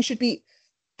should be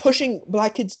pushing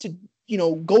Black kids to,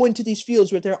 go into these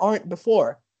fields where there aren't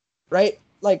before, right?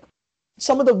 Like,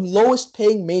 some of the lowest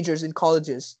paying majors in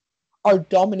colleges are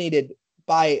dominated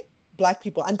by Black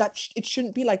people, and that it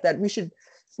shouldn't be like that. We should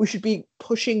be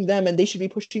pushing them, and they should be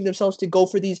pushing themselves to go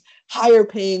for these higher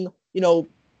paying,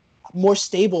 more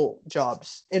stable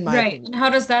jobs, in my opinion. And how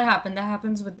does that happen? That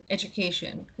happens with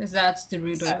education, because that's the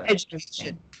root of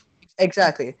education.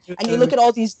 Exactly. And you look at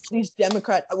all these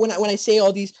Democrat, when I say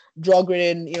all these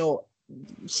drug-ridden,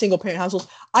 single parent households,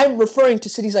 I'm referring to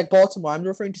cities like Baltimore, I'm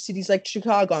referring to cities like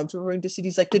Chicago, I'm referring to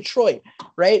cities like Detroit,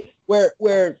 right?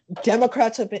 Where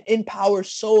Democrats have been in power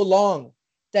so long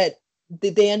that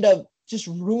they end up just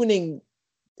ruining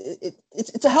it.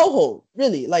 It's a hellhole,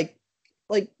 really. Like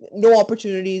no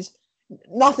opportunities,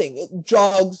 nothing.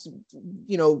 Drugs,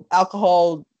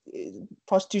 alcohol,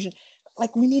 prostitution.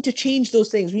 Like, we need to change those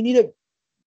things. We need to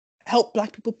help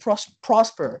Black people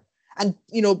prosper. And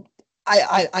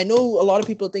I know a lot of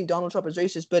people think Donald Trump is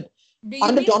racist, but do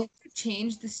you mean to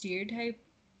change the stereotype?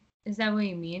 Is that what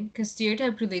you mean? Because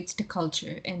stereotype relates to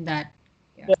culture, and that.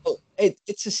 Yeah. Well,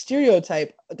 it's a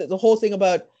stereotype. The whole thing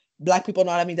about Black people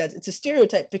not having that, it's a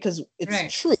stereotype because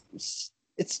it's true.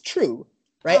 It's true,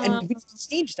 right? And we can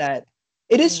change that.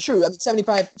 It is true. I mean,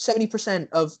 70%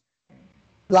 of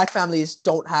Black families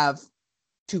don't have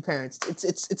two parents.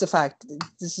 It's a fact.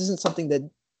 This isn't something that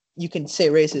you can say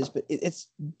racist, but it's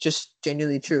just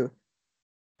genuinely true,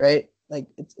 right? Like,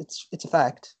 it's a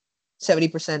fact.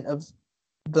 70% of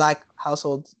Black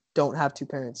households don't have two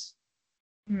parents.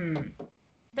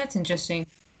 That's interesting.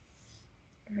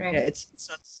 Right. Yeah, it's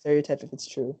not a stereotype if it's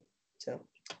true. So.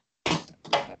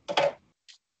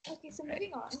 Okay, so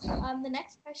moving on. The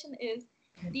next question is,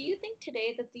 do you think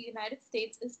today that the United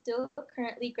States is still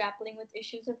currently grappling with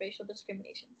issues of racial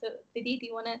discrimination? So, Vidhi, do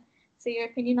you want to say your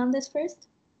opinion on this first?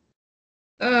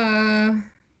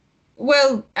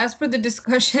 Well, as per the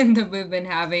discussion that we've been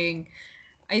having,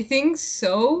 I think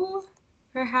so,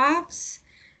 perhaps.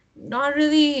 Not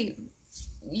really.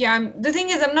 Yeah, the thing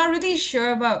is, I'm not really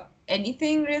sure about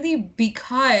anything, really,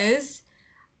 because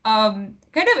kind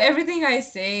of everything I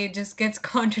say just gets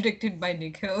contradicted by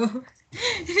Nikhil.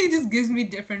 He just gives me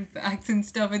different facts and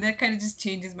stuff, and that kind of just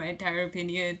changes my entire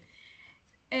opinion.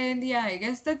 And yeah, I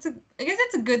guess that's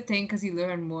a good thing, because you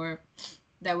learn more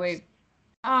that way.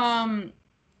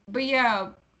 But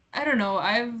yeah, I don't know.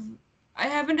 I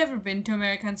haven't ever been to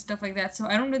America and stuff like that, so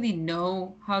I don't really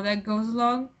know how that goes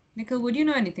along. Nikhil, would you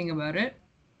know anything about it?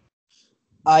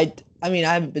 I mean,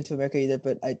 I haven't been to America either,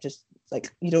 but I just,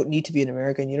 like, you don't need to be an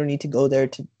American. You don't need to go there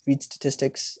to read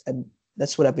statistics, and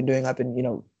that's what I've been doing. I've been,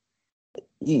 you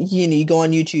go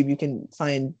on YouTube, you can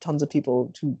find tons of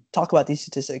people to talk about these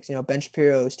statistics. Ben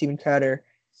Shapiro, Steven Crowder,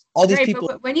 all these people.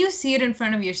 But when you see it in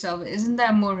front of yourself, isn't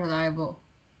that more reliable?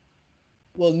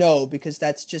 Well, no, because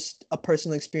that's just a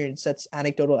personal experience. That's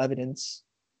anecdotal evidence.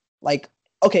 Like,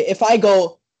 okay, if I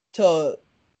go to,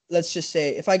 let's just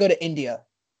say, if I go to India,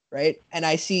 right, and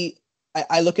I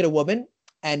look at a woman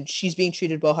and she's being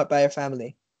treated well by her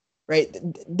family, right,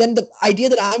 then the idea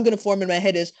that I'm going to form in my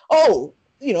head is, all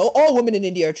women in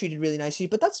India are treated really nicely,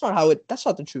 but that's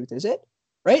not the truth, is it?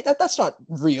 Right? That's not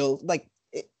real. Like,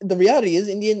 the reality is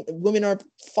Indian women are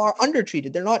far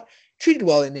undertreated. They're not treated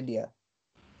well in India.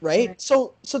 Right?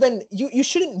 So then you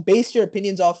shouldn't base your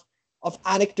opinions off of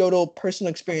anecdotal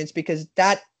personal experience, because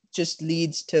that just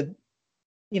leads to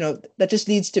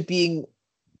being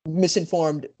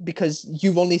misinformed because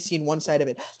you've only seen one side of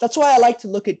it. That's why I like to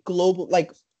look at global,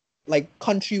 like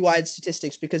countrywide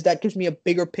statistics, because that gives me a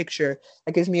bigger picture.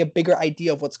 That gives me a bigger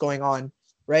idea of what's going on,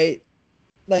 right?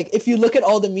 Like, if you look at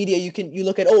all the media, you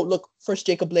look at, first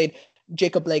Jacob Blake,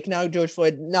 now George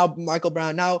Floyd, now Michael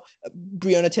Brown, now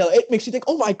Breonna Taylor. It makes you think,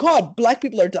 oh my God, Black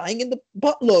people are dying in the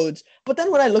buttloads. But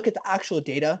then when I look at the actual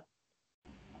data,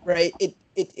 right,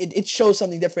 it shows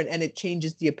something different, and it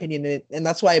changes the opinion. And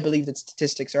that's why I believe that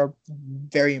statistics are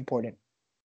very important.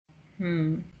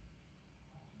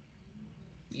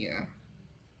 Yeah.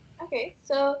 Okay,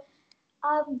 so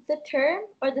The term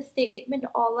or the statement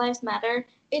 "all lives matter,"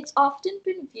 it's often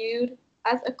been viewed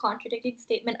as a contradicting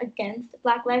statement against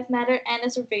Black Lives Matter and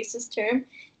as a racist term.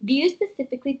 Do you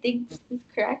specifically think this is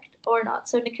correct or not?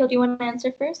 So, Nikhil, do you want to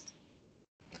answer first?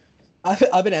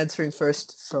 I've been answering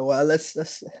first for a while. Let's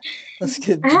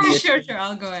get Sure,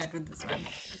 I'll go ahead with this one.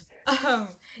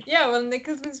 Yeah, well, Nick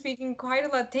has been speaking quite a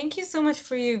lot. Thank you so much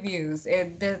for your views.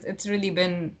 It's really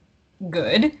been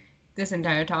good, this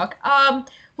entire talk.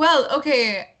 Well,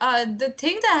 okay. The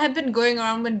thing that had been going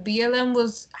around when BLM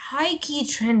was high key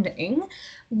trending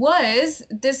was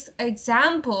this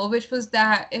example, which was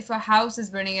that if a house is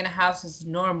burning and a house is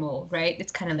normal, right?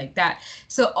 It's kind of like that.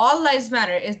 So all lives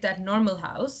matter is that normal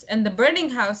house, and the burning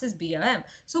house is BLM.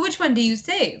 So which one do you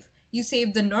save? You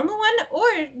save the normal one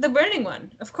or the burning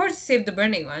one? Of course, save the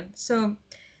burning one. So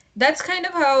that's kind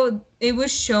of how it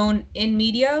was shown in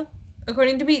media,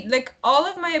 according to me. Like, all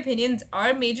of my opinions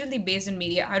are majorly based in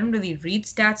media. I don't really read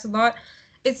stats a lot.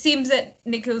 It seems that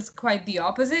Nikhil's quite the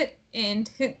opposite, and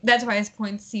that's why his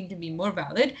points seem to be more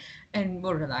valid and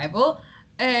more reliable.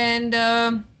 And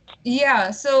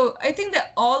yeah, so I think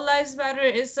that all lives matter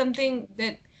is something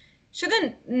that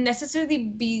shouldn't necessarily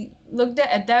be looked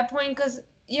at that point, because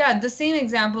yeah, the same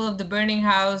example of the burning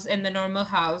house and the normal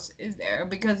house is there,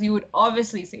 because you would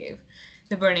obviously save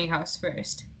the burning house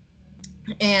first.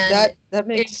 And that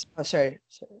makes. Sorry.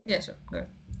 Yeah, sure, go ahead.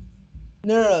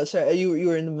 No. Sorry, you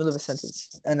were in the middle of a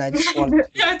sentence, and I just wanted.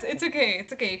 It's okay.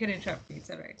 It's okay. You can interrupt me.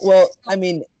 It's all right. Well, I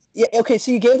mean, yeah, okay.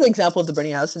 So you gave the example of the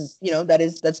burning house, and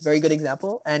that's a very good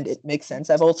example, and it makes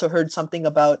sense. I've also heard something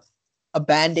about a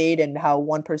Band-Aid and how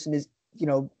one person is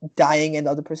dying and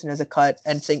the other person has a cut,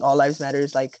 and saying all lives matter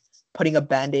is like putting a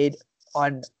Band-Aid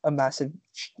on a massive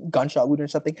gunshot wound or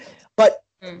something. But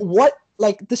what,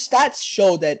 like, the stats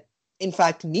show that in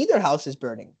fact neither house is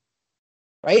burning,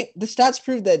 right? The stats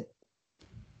prove that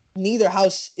neither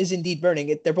house is indeed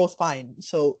burning. They're both fine.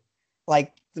 So,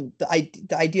 like, the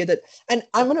idea that, and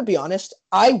I'm gonna be honest,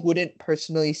 I wouldn't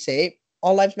personally say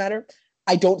all lives matter.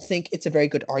 I don't think it's a very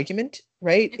good argument,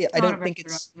 right? I don't think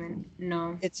it's argument.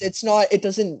 No. It's not. It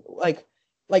doesn't like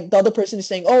the other person is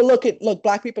saying, oh, look,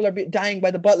 black people are dying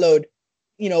by the buttload.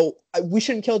 We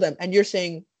shouldn't kill them, and you're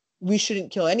saying we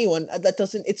shouldn't kill anyone. That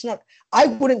doesn't. It's not. I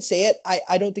wouldn't say it.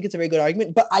 I don't think it's a very good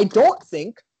argument, but I don't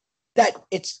think that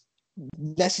it's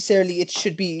necessarily it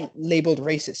should be labeled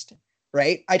racist,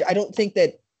 right? I don't think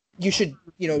that you should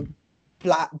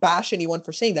bash anyone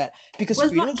for saying that, because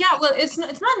it's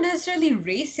not necessarily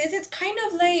racist. It's kind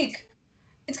of like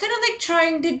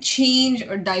trying to change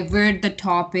or divert the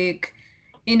topic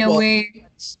in a way,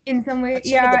 in some way.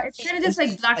 Yeah, it's kind of just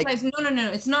like Black lives. No.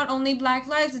 It's not only Black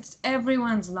lives. It's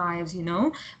everyone's lives.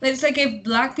 Like, it's like if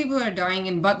Black people are dying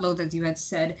in buttloads, as you had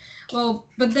said. Well,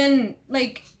 but then,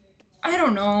 like, I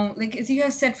don't know. Like, as you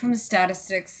have said from the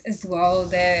statistics as well,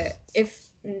 that if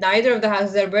neither of the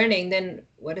houses are burning, then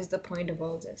what is the point of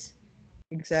all this?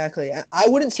 Exactly. I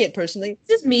wouldn't say it personally.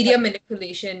 This is media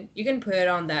manipulation. You can put it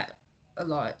on that a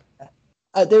lot.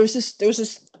 There was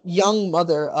this young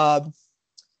mother.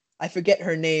 I forget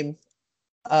her name,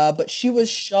 but she was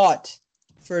shot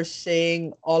for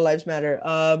saying all lives matter.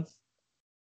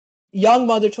 Young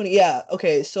mother 20. Yeah.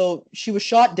 Okay. So she was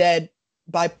shot dead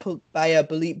by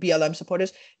BLM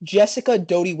supporters. Jessica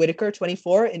Doty Whitaker,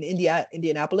 24, in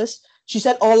Indianapolis. She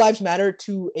said all lives matter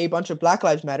to a bunch of Black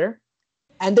Lives Matter,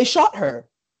 and they shot her.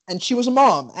 And she was a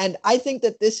mom. And I think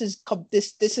that this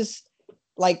is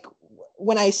like,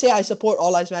 when I say I support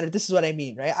all lives matter, this is what I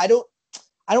mean, right?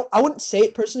 I wouldn't say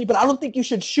it personally, but I don't think you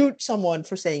should shoot someone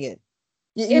for saying it.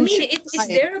 It's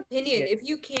their opinion. If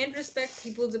you can't respect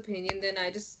people's opinion, then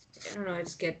I don't know, I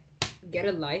just get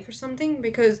a life or something.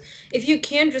 Because if you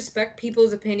can't respect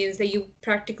people's opinions, then you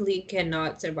practically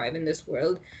cannot survive in this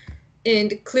world.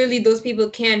 And clearly those people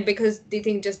can't, because they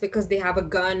think just because they have a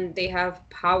gun, they have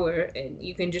power, and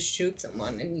you can just shoot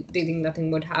someone and they think nothing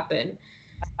would happen.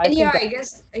 I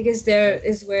guess there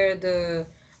is where the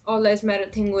all lives matter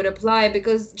thing would apply,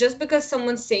 because just because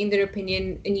someone's saying their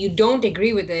opinion and you don't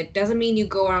agree with it doesn't mean you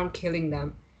go around killing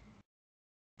them.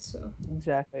 So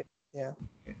exactly, yeah.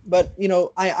 But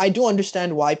I do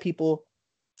understand why people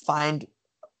find,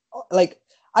 like,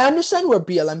 I understand where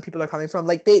BLM people are coming from.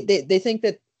 Like, they think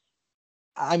that,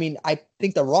 I mean, I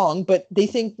think they're wrong, but they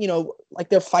think, like,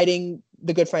 they're fighting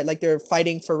the good fight, like they're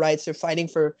fighting for rights, they're fighting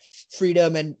for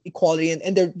freedom and equality,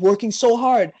 and they're working so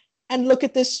hard. And look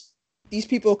at these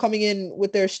people coming in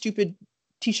with their stupid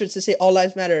t-shirts that say all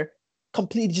lives matter,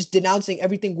 completely just denouncing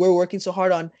everything we're working so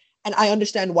hard on. And I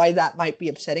understand why that might be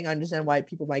upsetting. I understand why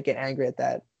people might get angry at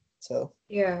that. So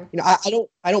yeah,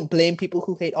 I don't blame people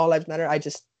who hate all lives matter. I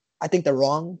think they're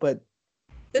wrong, but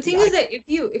The thing is that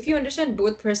if you understand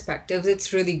both perspectives,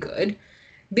 it's really good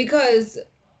because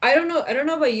I don't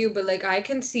know about you, but like I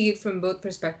can see it from both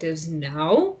perspectives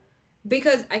now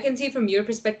because I can see it from your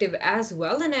perspective as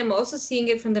well, and I'm also seeing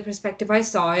it from the perspective I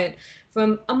saw it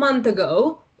from a month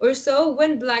ago or so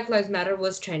when Black Lives Matter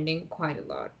was trending quite a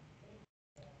lot.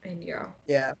 And yeah.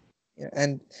 Yeah, yeah,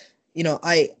 and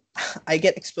I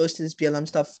get exposed to this BLM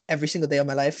stuff every single day of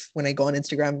my life when I go on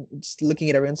Instagram, just looking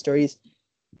at everyone's stories.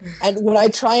 And what I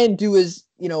try and do is,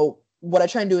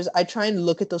 I try and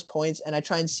look at those points and I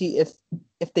try and see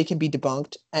if they can be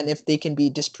debunked and if they can be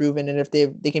disproven and if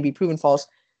they can be proven false.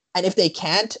 And if they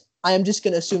can't, I am just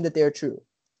gonna assume that they're true,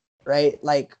 right?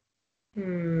 Like,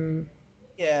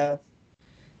 yeah.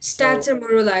 Stats So are more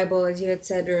reliable, as you had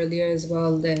said earlier as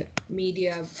well, that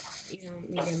media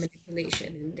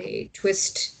manipulation and they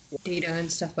twist data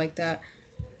and stuff like that.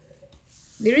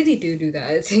 They really do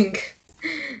that, I think,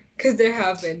 because there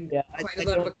have been yeah, quite a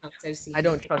lot of accounts I've I seen.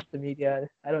 don't trust the media.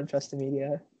 I don't trust the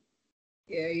media.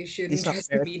 Yeah, you shouldn't It's not trust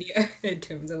the fair. media in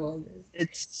terms of all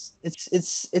this.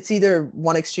 It's either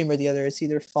one extreme or the other. It's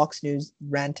either Fox News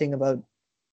ranting about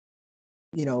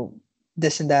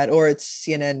this and that, or it's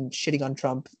CNN shitting on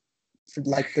Trump for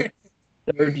like the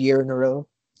third year in a row.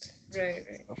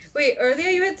 Right. Wait, earlier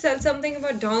you had said something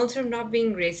about Donald Trump not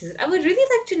being racist. I would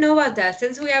really like to know about that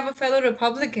since we have a fellow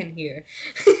Republican here.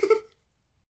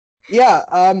 Yeah.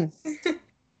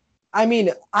 I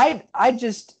mean, I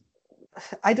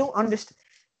don't understand.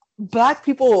 Black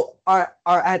people are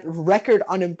at record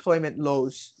unemployment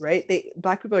lows, right?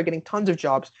 Black people are getting tons of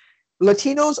jobs.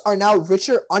 Latinos are now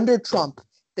richer under Trump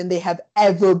than they have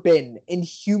ever been in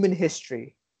human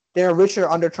history. They're richer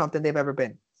under Trump than they've ever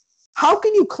been. How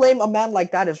can you claim a man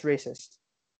like that as racist?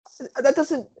 That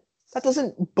doesn't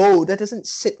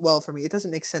sit well for me. It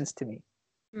doesn't make sense to me,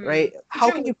 right? How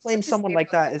can you claim someone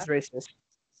like that as racist?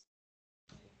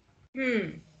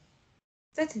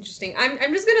 That's interesting.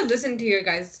 I'm just gonna listen to your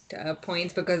guys'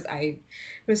 points because I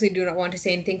personally do not want to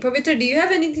say anything. Pavitra, do you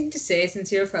have anything to say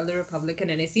since you're a fellow Republican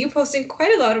and I see you posting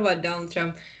quite a lot about Donald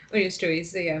Trump on your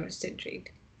stories? So yeah, I'm just intrigued.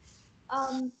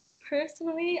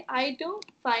 Personally, I don't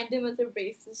find him as a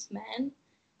racist man.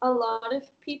 A lot of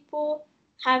people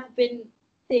have been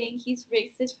saying he's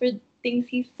racist for things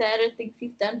he's said or things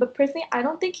he's done, but personally, I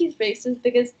don't think he's racist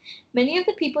because many of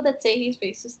the people that say he's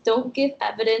racist don't give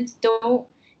evidence, don't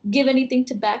give anything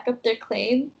to back up their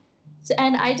claim. So,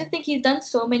 and I just think he's done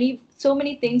so many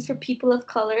things for people of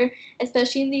color,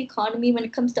 especially in the economy when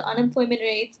it comes to unemployment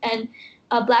rates and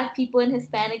black people and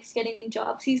Hispanics getting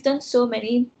jobs. He's done so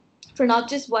many for not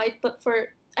just white, but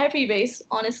for every race,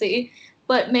 honestly.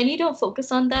 But many don't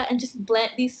focus on that and just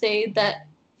bluntly say that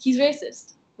he's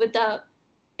racist without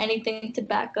anything to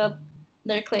back up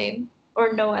their claim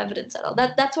or no evidence at all.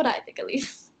 That's what I think, at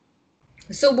least.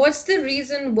 So what's the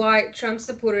reason why Trump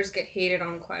supporters get hated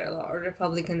on quite a lot, or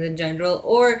Republicans in general,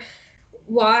 or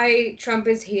why Trump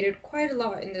is hated quite a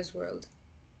lot in this world?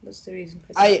 What's the reason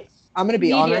for that? I'm gonna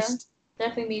be honest.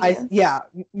 Definitely media.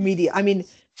 Media. I mean,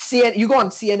 you go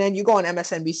on CNN, you go on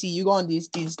MSNBC, you go on these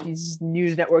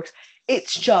news networks.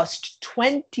 It's just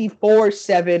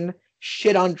 24/7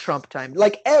 shit on Trump time.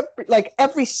 Like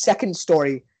every second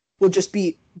story will just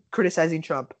be criticizing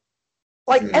Trump.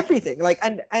 Like everything. Like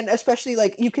and especially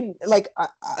like you can like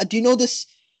do you know this?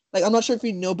 Like I'm not sure if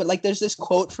you know, but like there's this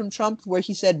quote from Trump where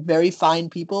he said "very fine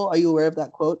people." Are you aware of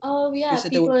that quote? Oh yeah, he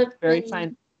said people have very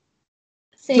fine.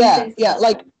 Yeah,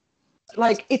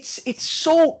 like it's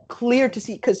so clear to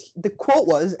see because the quote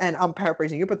was, and I'm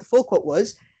paraphrasing it, but the full quote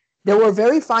was, there were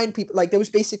very fine people. Like there was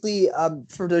basically,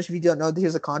 for those of you who don't know,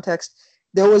 here's the context.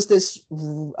 There was this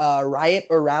riot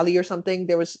or rally or something.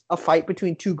 There was a fight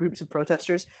between two groups of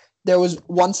protesters. There was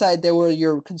one side, there were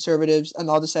your conservatives, and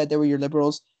the other side, there were your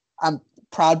liberals.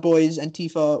 Proud Boys,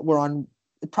 Antifa were on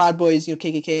Proud Boys,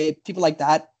 KKK, people like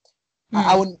that.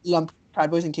 I wouldn't lump Proud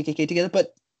Boys and KKK together,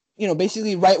 but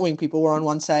basically right-wing people were on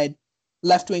one side,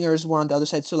 left-wingers were on the other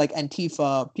side. So like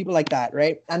Antifa, people like that,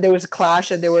 right? And there was a clash,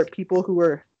 and there were people who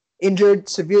were injured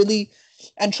severely,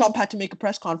 and Trump had to make a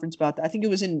press conference about that. I think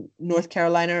it was in North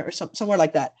Carolina or somewhere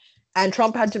like that. And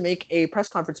Trump had to make a press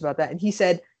conference about that, and he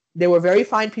said there were very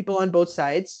fine people on both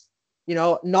sides.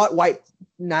 Not white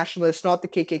nationalists, not the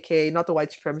KKK, not the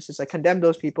white supremacists. I condemn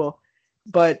those people,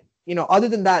 but other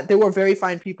than that, there were very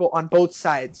fine people on both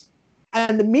sides.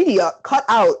 And the media cut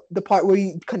out the part where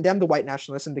you condemn the white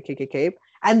nationalists and the KKK,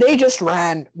 and they just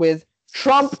ran with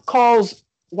Trump calls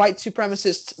white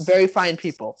supremacists very fine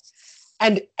people.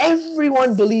 And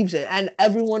everyone believes it, and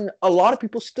a lot of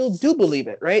people still do believe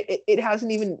it, right? It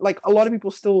hasn't even, like, a lot of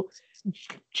people still,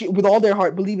 with all their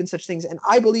heart, believe in such things. And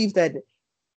I believe that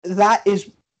is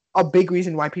a big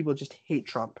reason why people just hate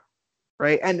Trump,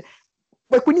 right? And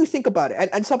like when you think about it,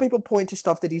 and some people point to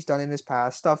stuff that he's done in his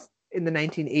past, stuff in the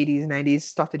 1980s, 90s,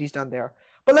 stuff that he's done there.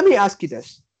 But let me ask you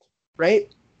this,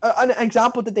 right? An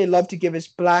example that they love to give is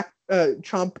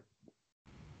Trump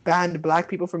banned black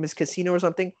people from his casino or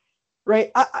something,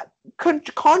 right?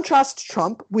 Contrast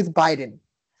Trump with Biden,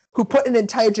 who put an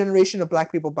entire generation of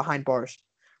black people behind bars,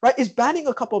 right? Is banning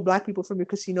a couple of black people from your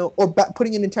casino or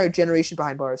putting an entire generation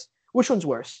behind bars, which one's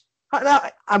worse? Now,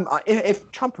 if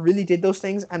Trump really did those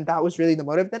things and that was really the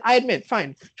motive, then I admit,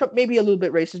 fine. Trump may be a little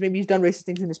bit racist. Maybe he's done racist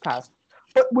things in his past.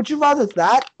 But would you rather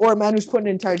that or a man who's put an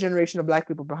entire generation of black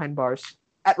people behind bars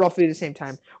at roughly the same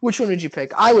time? Which one would you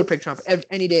pick? I would pick Trump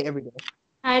any day, every day.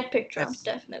 I'd pick Trump,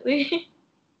 definitely.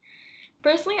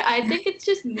 Personally, I think it's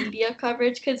just media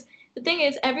coverage because the thing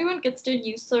is, everyone gets their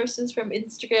news sources from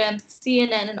Instagram,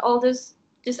 CNN, and all those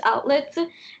just outlets,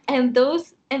 and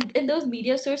those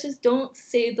media sources don't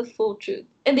say the full truth,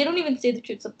 and they don't even say the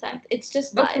truth sometimes. It's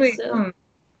just lies. Wait,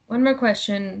 one more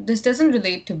question. This doesn't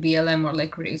relate to BLM or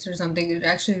like race or something. It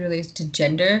actually relates to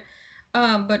gender.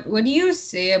 But what do you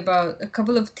say about a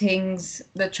couple of things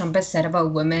that Trump has said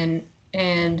about women?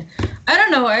 And I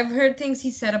don't know, I've heard things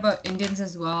he said about Indians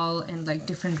as well and like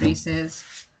different races.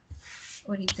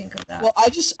 What do you think of that? Well, I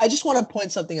just want to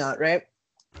point something out, right?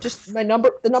 Just the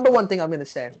number one thing I'm going to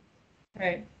say.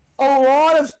 Right. A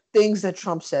lot of things that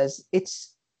Trump says,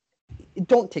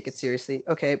 don't take it seriously,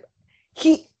 okay?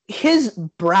 His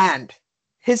brand,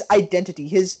 his identity,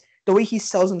 the way he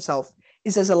sells himself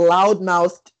is as a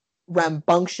loud-mouthed,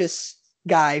 rambunctious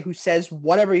guy who says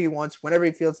whatever he wants, whenever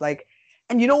he feels like.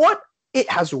 And you know what? It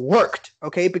has worked,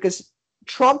 okay? Because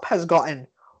Trump has gotten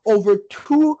over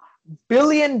 $2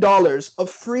 billion of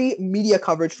free media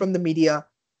coverage from the media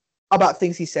about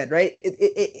things he said, right?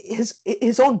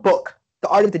 His own book, The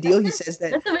Art of the Deal, he says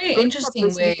that... That's a very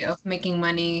interesting way of making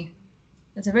money.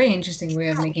 That's a very interesting way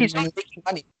of making money. Not making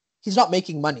money. He's not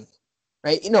making money,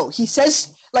 right? He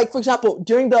says, like, for example,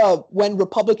 when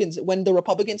the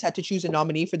Republicans had to choose a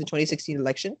nominee for the 2016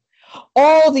 election,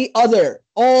 all the other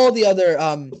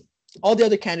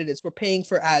candidates were paying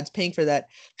for ads, paying for that.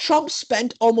 Trump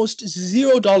spent almost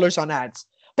 $0 on ads.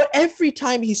 But every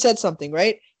time he said something,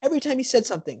 right? Every time he said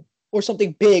something, or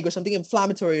something big, or something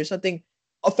inflammatory, or something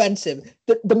offensive,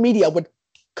 the media would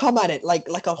come at it like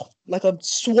a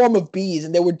swarm of bees,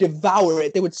 and they would devour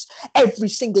it. They would every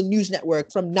single news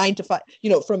network from 9 to 5,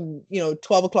 from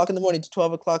 12 o'clock in the morning to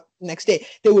 12 o'clock the next day.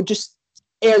 They would just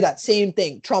air that same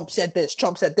thing. Trump said this.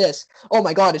 Trump said this. Oh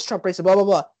my God, is Trump racist? Blah blah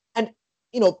blah. And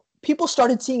people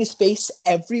started seeing his face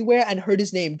everywhere and heard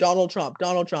his name, Donald Trump,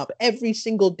 every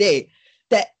single day.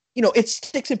 That it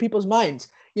sticks in people's minds.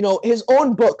 His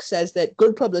own book says that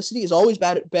good publicity is always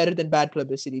better than bad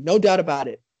publicity. No doubt about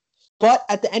it. But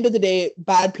at the end of the day,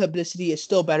 bad publicity is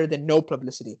still better than no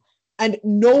publicity. And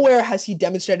nowhere has he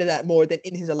demonstrated that more than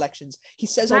in his elections. He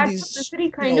says bad all these...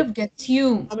 publicity kind of gets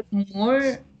you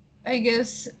more, I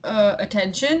guess,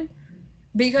 attention.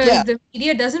 Because the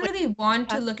media doesn't really want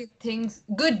to look at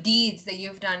good deeds that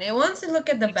you've done. It wants to look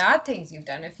at the bad things you've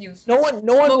done. If you've no one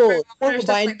will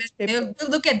buy like that, they'll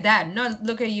look at that, not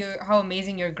look at how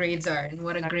amazing your grades are and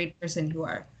what a great person you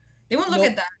are. They won't look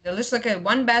at that. They'll just look at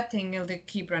one bad thing and they'll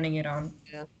keep running it on.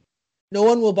 Yeah. No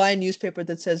one will buy a newspaper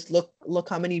that says, look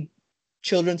how many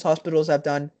children's hospitals I've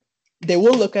done. They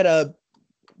will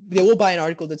buy an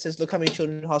article that says, look how many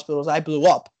children's hospitals I blew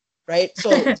up. Right? So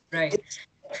right.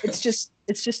 It's just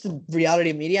the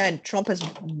reality of media, and Trump has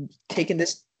taken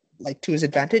this to his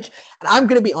advantage. And I'm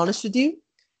gonna be honest with you,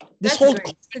 this whole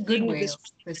great. It's a good way of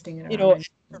twisting it around.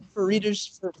 For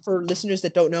readers, for listeners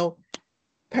that don't know,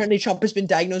 apparently Trump has been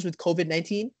diagnosed with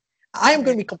COVID-19. I am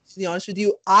going to be completely honest with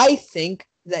you. I think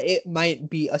that it might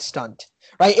be a stunt,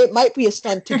 right? It might be a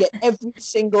stunt to get every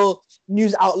single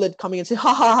news outlet coming and say,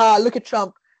 ha ha ha, look at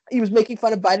Trump. He was making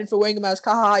fun of Biden for wearing a mask.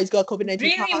 Ha ha, he's got COVID-19.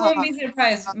 Really won't be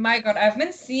surprised. My God, I've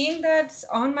been seeing that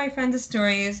on my friends'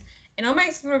 stories and on my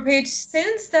Explore page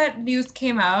since that news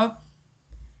came out.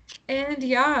 And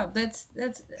yeah, that's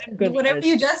whatever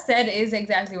you just said is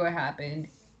exactly what happened.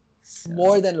 So.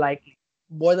 More than likely,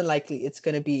 it's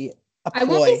going to be a ploy. I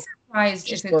won't be surprised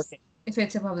if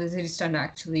it's a publicity stunt,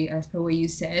 actually, as per what you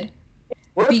said.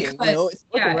 Working, because,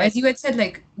 right? As you had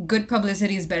said, good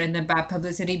publicity is better than bad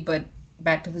publicity, but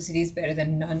bad publicity is better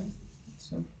than none.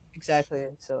 So exactly.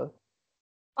 So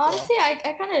honestly,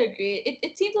 I kind of agree.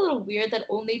 It seems a little weird that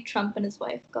only Trump and his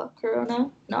wife got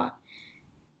corona, not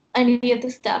any of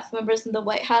the staff members in the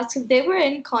White House, because they were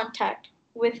in contact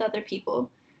with other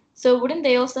people. So wouldn't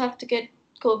they also have to get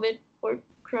COVID or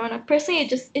corona? Personally,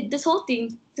 this whole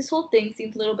thing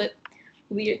seems a little bit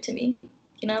weird to me.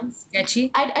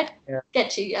 Sketchy. I'd Yeah.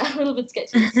 sketchy, yeah, a little bit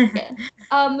sketchy.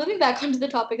 Yeah. Moving back onto the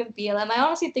topic of BLM, I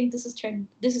honestly think this has turned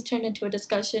into a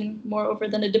discussion moreover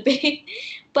than a debate,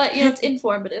 but it's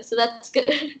informative, so that's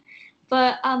good.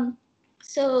 But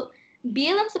so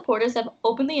BLM supporters have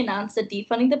openly announced that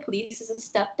defunding the police is a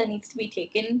step that needs to be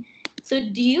taken. So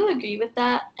do you agree with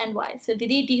that, and why? So do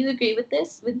you agree with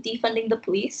this, with defunding the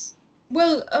police?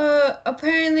 Well,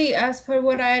 apparently, as per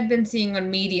what I had been seeing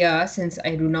on media, since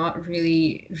I do not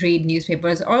really read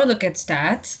newspapers or look at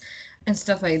stats and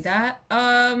stuff like that,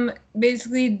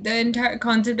 basically the entire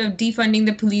concept of defunding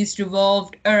the police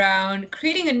revolved around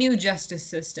creating a new justice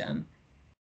system.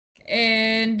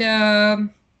 And,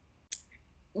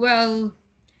 well,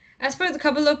 as per the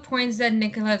couple of points that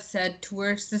Nicola said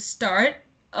towards the start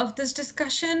of this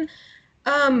discussion,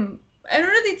 I don't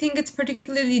really think it's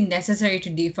particularly necessary to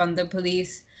defund the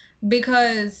police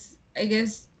because I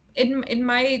guess it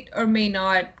might or may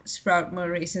not sprout more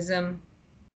racism,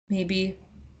 maybe.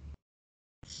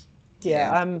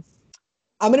 Yeah, I'm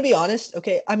gonna be honest.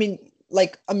 Okay, I mean,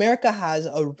 like America has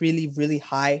a really, really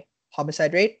high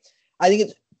homicide rate. I think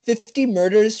it's 50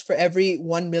 murders for every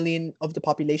 1 million of the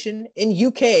population. In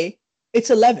UK,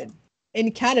 it's 11.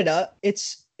 In Canada,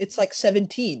 it's like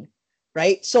 17,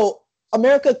 right? So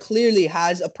America clearly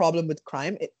has a problem with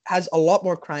crime. It has a lot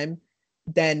more crime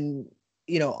than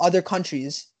other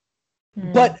countries.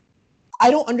 But I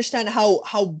don't understand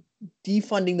how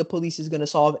defunding the police is going to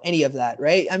solve any of that,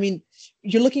 right? I mean,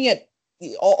 you're looking at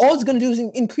all it's going to do is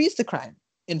increase the crime,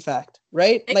 in fact,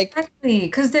 right? Like Exactly,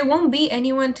 because there won't be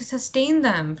anyone to sustain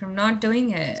them from not doing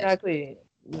it. exactly.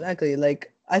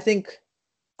 Like I think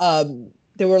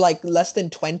there were like less than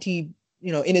 20,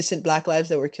 innocent black lives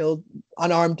that were killed,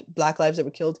 unarmed black lives that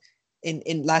were killed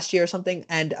in last year or something,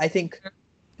 and I think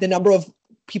the number of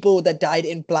people that died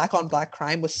in black on black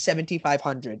crime was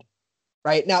 7,500.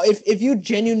 Right now, if you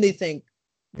genuinely think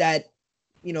that,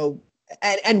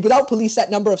 and without police, that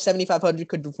number of 7,500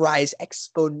 could rise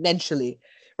exponentially,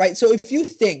 right? So if you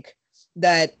think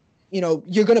that,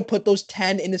 you're going to put those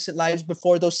 10 innocent lives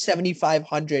before those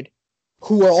 7,500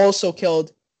 who were also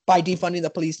killed by defunding the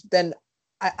police, then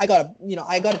I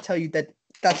gotta tell you that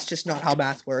that's just not how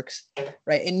math works,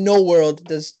 right? In no world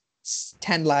does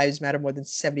 10 lives matter more than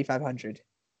 7,500,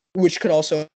 which could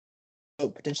also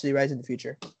potentially rise in the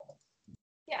future.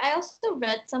 Yeah, I also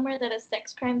read somewhere that a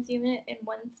sex crimes unit in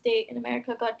one state in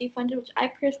America got defunded, which I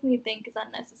personally think is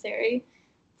unnecessary.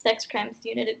 Sex crimes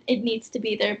unit, it needs to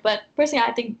be there, but personally,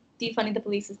 I think defunding the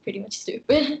police is pretty much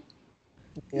stupid.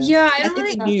 Yeah, I I don't think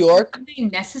really in New York, something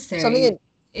necessary. something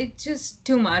It's just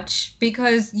too much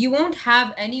because you won't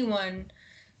have anyone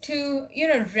to,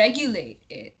 regulate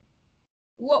it.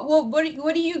 What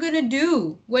are you gonna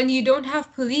do when you don't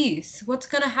have police? What's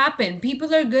gonna happen?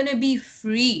 People are gonna be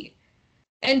free.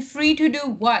 And free to do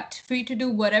what? Free to do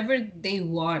whatever they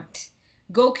want.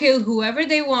 Go kill whoever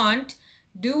they want,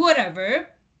 do whatever.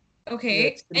 Okay,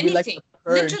 it's gonna be like anything. the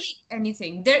purge. Literally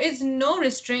anything. There is no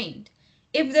restraint.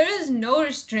 If there is no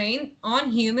restraint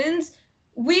on humans,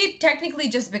 we technically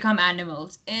just become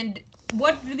animals. And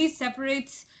what really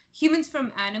separates humans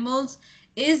from animals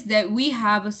is that we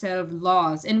have a set of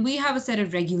laws and we have a set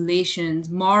of regulations,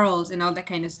 morals, and all that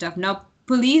kind of stuff. Now,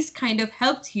 police kind of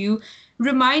helps you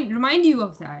remind you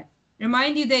of that.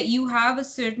 Remind you that you have a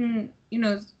certain,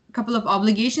 couple of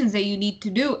obligations that you need to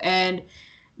do, and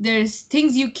there's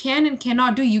things you can and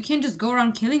cannot do. You can't just go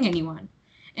around killing anyone.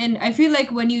 And I feel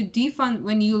like when you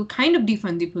kind of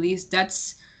defund the police,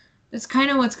 that's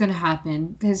kind of what's going to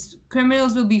happen because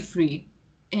criminals will be free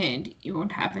and you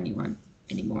won't have anyone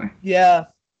anymore. Yeah,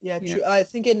 true. I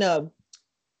think in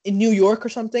New York or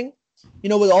something,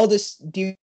 with all this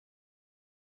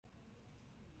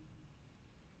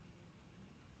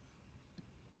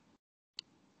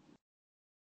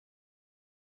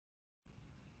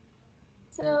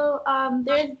So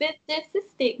there's this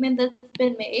statement that's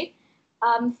been made,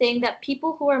 saying that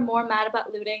people who are more mad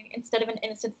about looting instead of an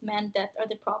innocent man's death are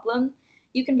the problem.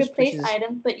 You can replace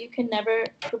items, but you can never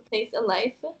replace a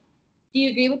life. Do you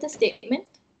agree with the statement?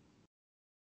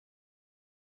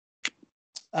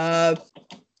 I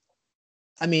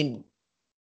mean,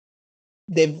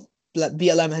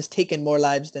 BLM has taken more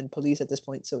lives than police at this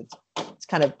point, so it's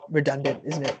kind of redundant,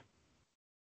 isn't it?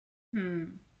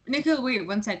 Nikhil, wait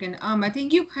 1 second. I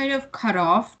think you kind of cut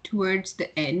off towards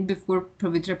the end before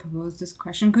Pavitra proposed this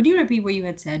question. Could you repeat what you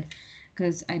had said?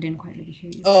 Because I didn't quite really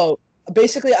hear you. Oh,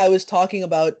 basically, I was talking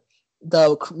about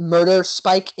the murder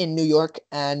spike in New York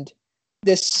and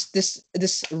this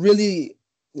really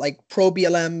like pro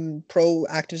BLM, pro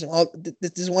actors, and all.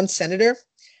 This one senator,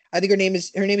 I think her name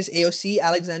is AOC,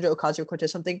 Alexandra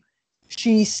Ocasio-Cortez something.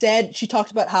 She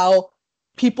talked about how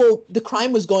the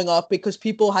crime was going up because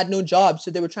people had no jobs,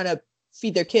 so they were trying to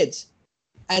feed their kids,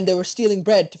 and they were stealing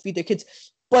bread to feed their kids.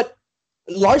 But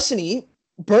larceny,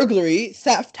 burglary,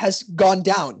 theft has gone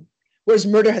down, whereas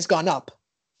murder has gone up.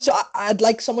 So I'd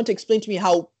like someone to explain to me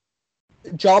how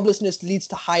joblessness leads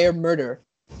to higher murder,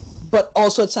 but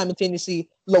also simultaneously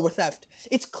lower theft.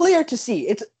 It's clear to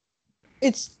see.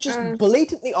 It's just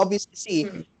blatantly obvious to see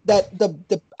that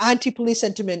the anti-police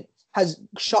sentiment has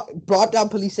brought down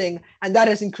policing, and that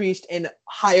has increased in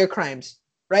higher crimes,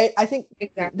 right? I think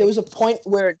there was a point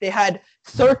where they had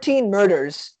 13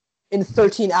 murders in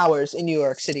 13 hours in New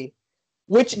York City,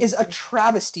 which is a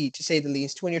travesty, to say the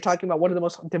least. When you're talking about one of the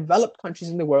most developed countries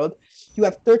in the world, you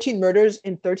have 13 murders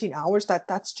in 13 hours.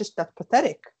 That's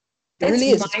pathetic. It That's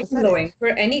really is. mind-blowing for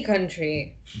any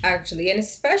country, actually, and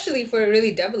especially for a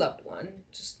really developed one.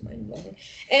 Just mind-blowing.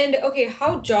 And okay,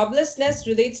 how joblessness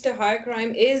relates to higher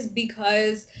crime is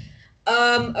because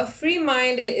a free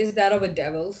mind is that of a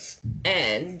devil's,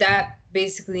 and that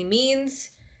basically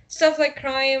means stuff like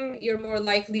crime you're more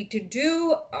likely to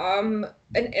do. An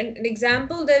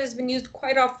example that has been used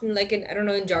quite often, like in, I don't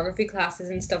know, in geography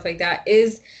classes and stuff like that,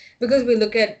 is because we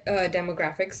look at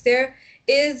demographics there,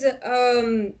 is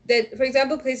that, for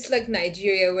example, places like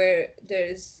Nigeria, where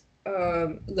there's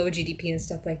low GDP and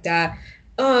stuff like that,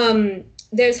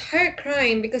 there's higher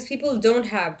crime because people don't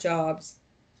have jobs.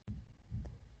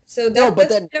 So that's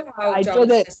kind of how I know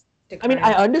that. I mean,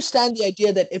 I understand the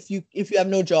idea that if you have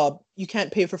no job, you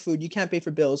can't pay for food, you can't pay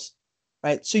for bills,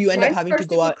 right? So you end up having to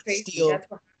go out and steal. That's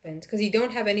what happens because you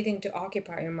don't have anything to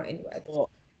occupy your mind with.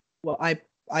 Well,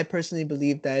 I personally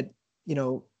believe that,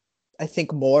 I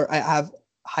think more. I have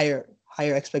higher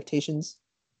expectations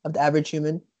of the average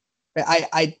human. Right?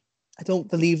 I don't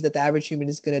believe that the average human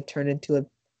is going to turn into a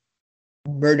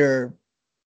murderer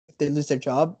if they lose their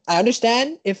job. I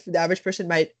understand if the average person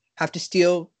might have to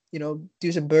steal,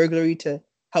 do some burglary to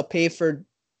help pay for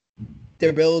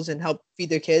their bills and help feed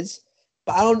their kids.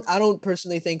 But I don't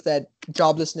personally think that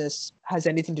joblessness has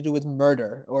anything to do with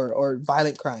murder or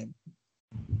violent crime.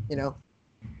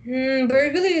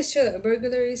 Burglary is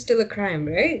still a crime,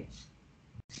 right?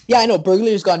 Yeah, I know.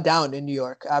 Burglary has gone down in New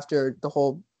York after the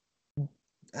whole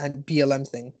BLM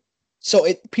thing. So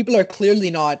people are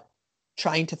clearly not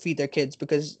trying to feed their kids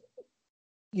because,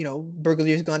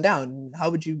 burglary has gone down. How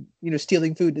would you,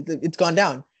 stealing food, it's gone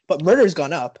down. But murder has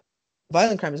gone up.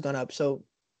 Violent crime has gone up. So,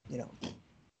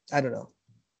 I don't know.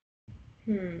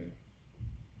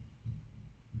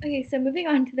 Okay, so moving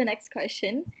on to the next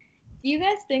question. Do you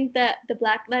guys think that the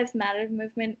Black Lives Matter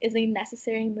movement is a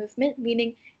necessary movement?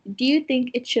 Meaning, do you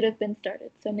think it should have been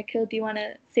started? So, Nikhil, do you want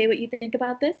to say what you think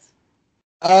about this?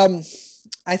 I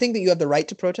think that you have the right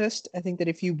to protest. I think that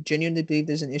if you genuinely believe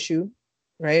there's an issue,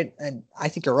 right, and I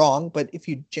think you're wrong, but if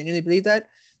you genuinely believe that,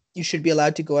 you should be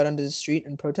allowed to go out onto the street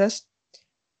and protest.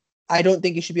 I don't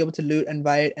think you should be able to loot and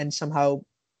riot and somehow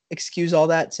excuse all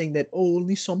that, saying that,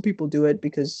 only some people do it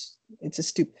because it's a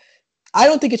stupid. I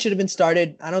don't think it should have been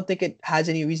started. I don't think it has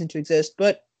any reason to exist,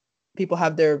 but people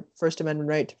have their First Amendment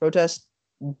right to protest.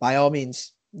 By all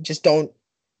means, just don't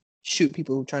shoot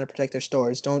people trying to protect their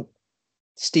stores. Don't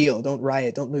steal. Don't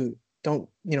riot. Don't loot. Don't,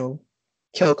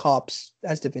 kill cops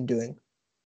as they've been doing.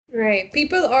 Right.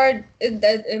 People are,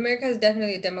 America is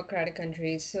definitely a democratic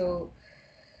country. So,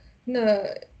 no,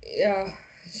 yeah.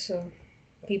 So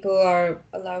people are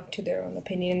allowed to their own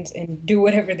opinions and do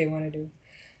whatever they want to do.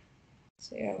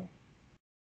 So, yeah.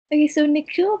 Okay, so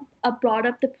Nikhil brought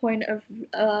up the point of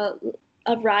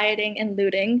rioting and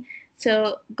looting.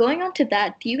 So going on to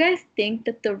that, do you guys think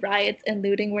that the riots and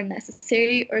looting were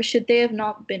necessary, or should they have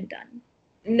not been done?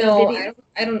 No,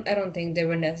 I don't think they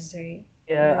were necessary.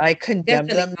 Yeah, I condemn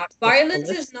Definitely them. not. Violence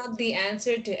is not the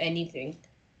answer to anything.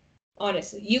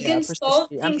 Honestly, you can solve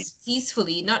things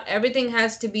peacefully. Not everything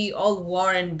has to be all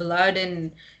war and blood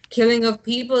and killing of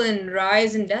people and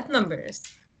rise in death numbers.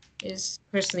 Is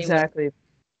personally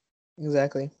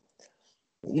Exactly.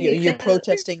 You're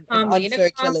protesting an unfair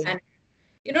killing.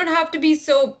 You don't have to be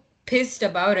so pissed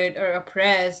about it or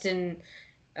oppressed and,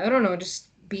 I don't know, just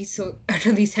be so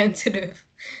utterly sensitive.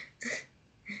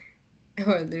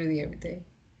 Or literally everything.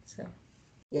 So.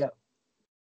 Yeah.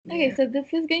 Okay, so this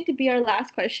is going to be our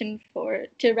last question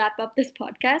to wrap up this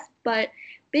podcast. But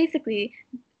basically,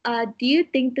 do you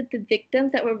think that the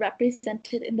victims that were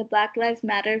represented in the Black Lives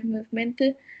Matter movement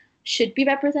should be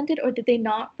represented, or did they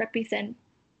not represent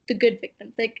the good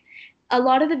victims? Like, a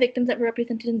lot of the victims that were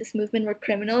represented in this movement were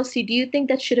criminals. So do you think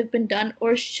that should have been done,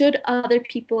 or should other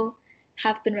people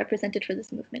have been represented for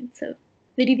this movement? So,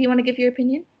 Vidhi, do you want to give your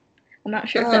opinion? I'm not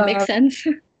sure if that makes sense.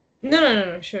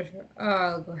 No, sure.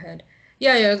 I'll go ahead.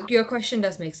 Yeah, your question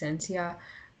does make sense. Yeah.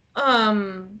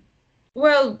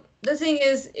 Well, the thing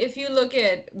is, if you look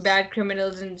at bad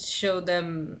criminals and show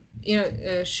them,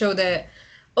 show that,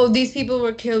 oh, these people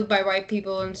were killed by white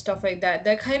people and stuff like that,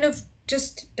 that kind of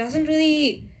just doesn't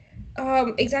really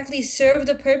exactly serve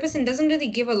the purpose and doesn't really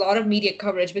give a lot of media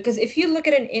coverage. Because if you look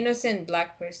at an innocent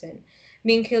black person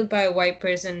being killed by a white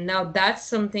person, now that's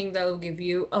something that will give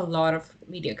you a lot of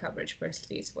media coverage,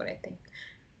 personally, is what I think.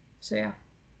 So, yeah.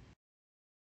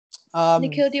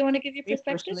 Nikhil, do you want to give your Me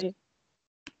perspective? personally,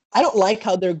 I don't like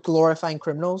how they're glorifying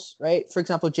criminals, right? For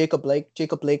example, Jacob Blake.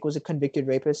 Jacob Blake was a convicted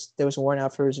rapist. There was a warrant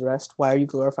out for his arrest. Why are you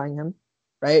glorifying him,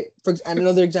 right? And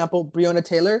another example, Breonna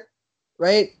Taylor,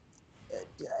 right?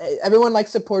 Everyone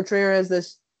likes to portray her as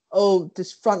this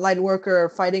frontline worker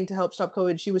fighting to help stop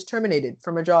COVID. She was terminated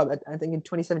from her job, I think in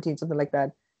 2017, something like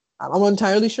that. I'm not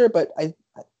entirely sure, but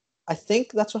I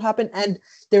think that's what happened. And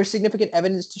there's significant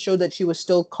evidence to show that she was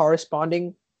still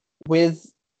corresponding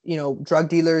with drug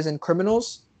dealers and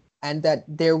criminals, and that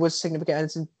there was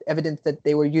significant evidence that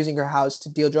they were using her house to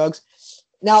deal drugs.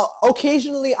 Now,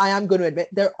 occasionally, I am going to admit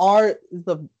there are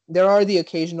the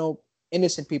occasional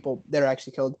innocent people that are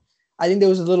actually killed. I think there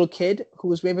was a little kid who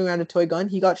was waving around a toy gun.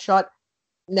 He got shot.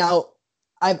 Now,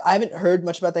 I haven't heard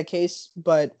much about that case,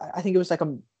 but I think it was like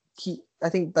I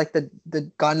think like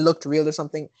the gun looked real or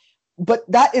something.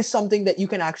 But that is something that you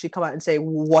can actually come out and say,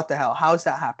 what the hell? How's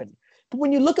that happen? But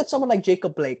when you look at someone like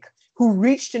Jacob Blake, who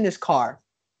reached in his car,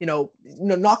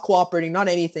 not cooperating, not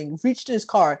anything, reached in his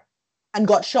car and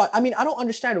got shot. I mean, I don't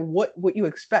understand what you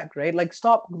expect, right? Like,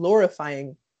 stop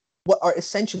glorifying what are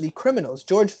essentially criminals.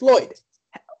 George Floyd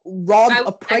robbed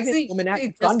a pregnant woman at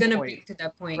just gonna gunpoint. bring to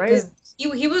that point, right? because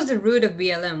he was the root of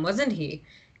BLM, wasn't he?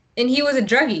 And he was a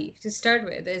druggie to start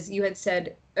with, as you had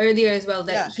said earlier as well,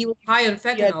 that he was high on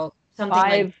fentanyl, something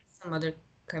like some other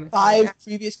kind of five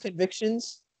previous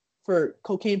convictions for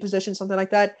cocaine possession, something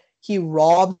like that. He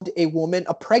robbed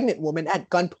a pregnant woman at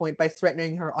gunpoint by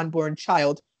threatening her unborn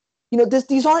child.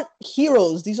 These aren't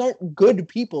heroes. These aren't good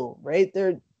people, right?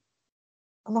 I'm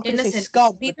not going to say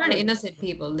scum. These aren't innocent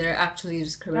people. They're actually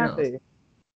just criminals. Exactly.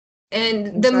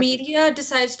 And the media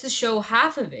decides to show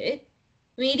half of it.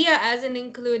 Media, as in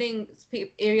including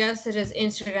areas such as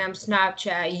Instagram,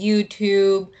 Snapchat,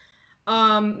 YouTube,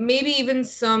 maybe even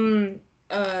some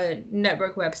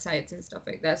network websites and stuff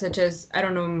like that, such as, I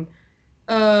don't know,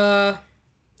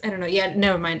 yeah,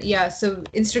 never mind. Yeah, so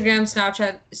Instagram,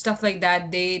 Snapchat, stuff like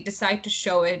that, they decide to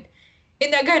show it in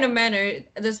that kind of manner,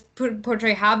 just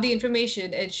portray half the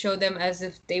information and show them as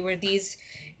if they were these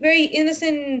very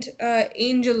innocent,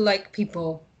 angel-like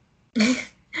people.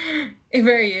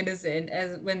 Very innocent,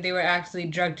 as when they were actually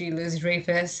drug dealers,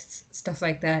 rapists, stuff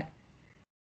like that.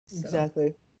 So,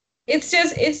 exactly. It's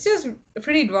just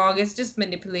pretty wrong. It's just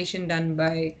manipulation done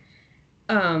by,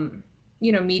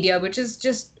 media, which is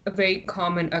just a very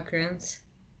common occurrence.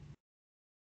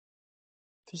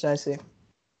 Precisely.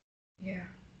 Yeah.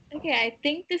 Okay, I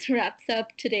think this wraps up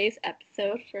today's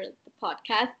episode for the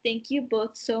podcast. Thank you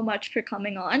both so much for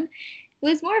coming on. It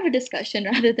was more of a discussion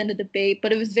rather than a debate,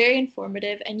 but it was very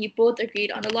informative, and you both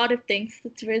agreed on a lot of things.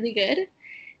 That's really good.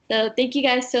 So thank you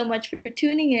guys so much for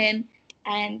tuning in,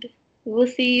 and we'll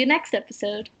see you next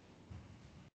episode.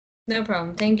 No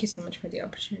problem. Thank you so much for the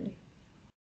opportunity.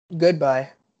 Goodbye.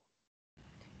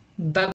 Bye.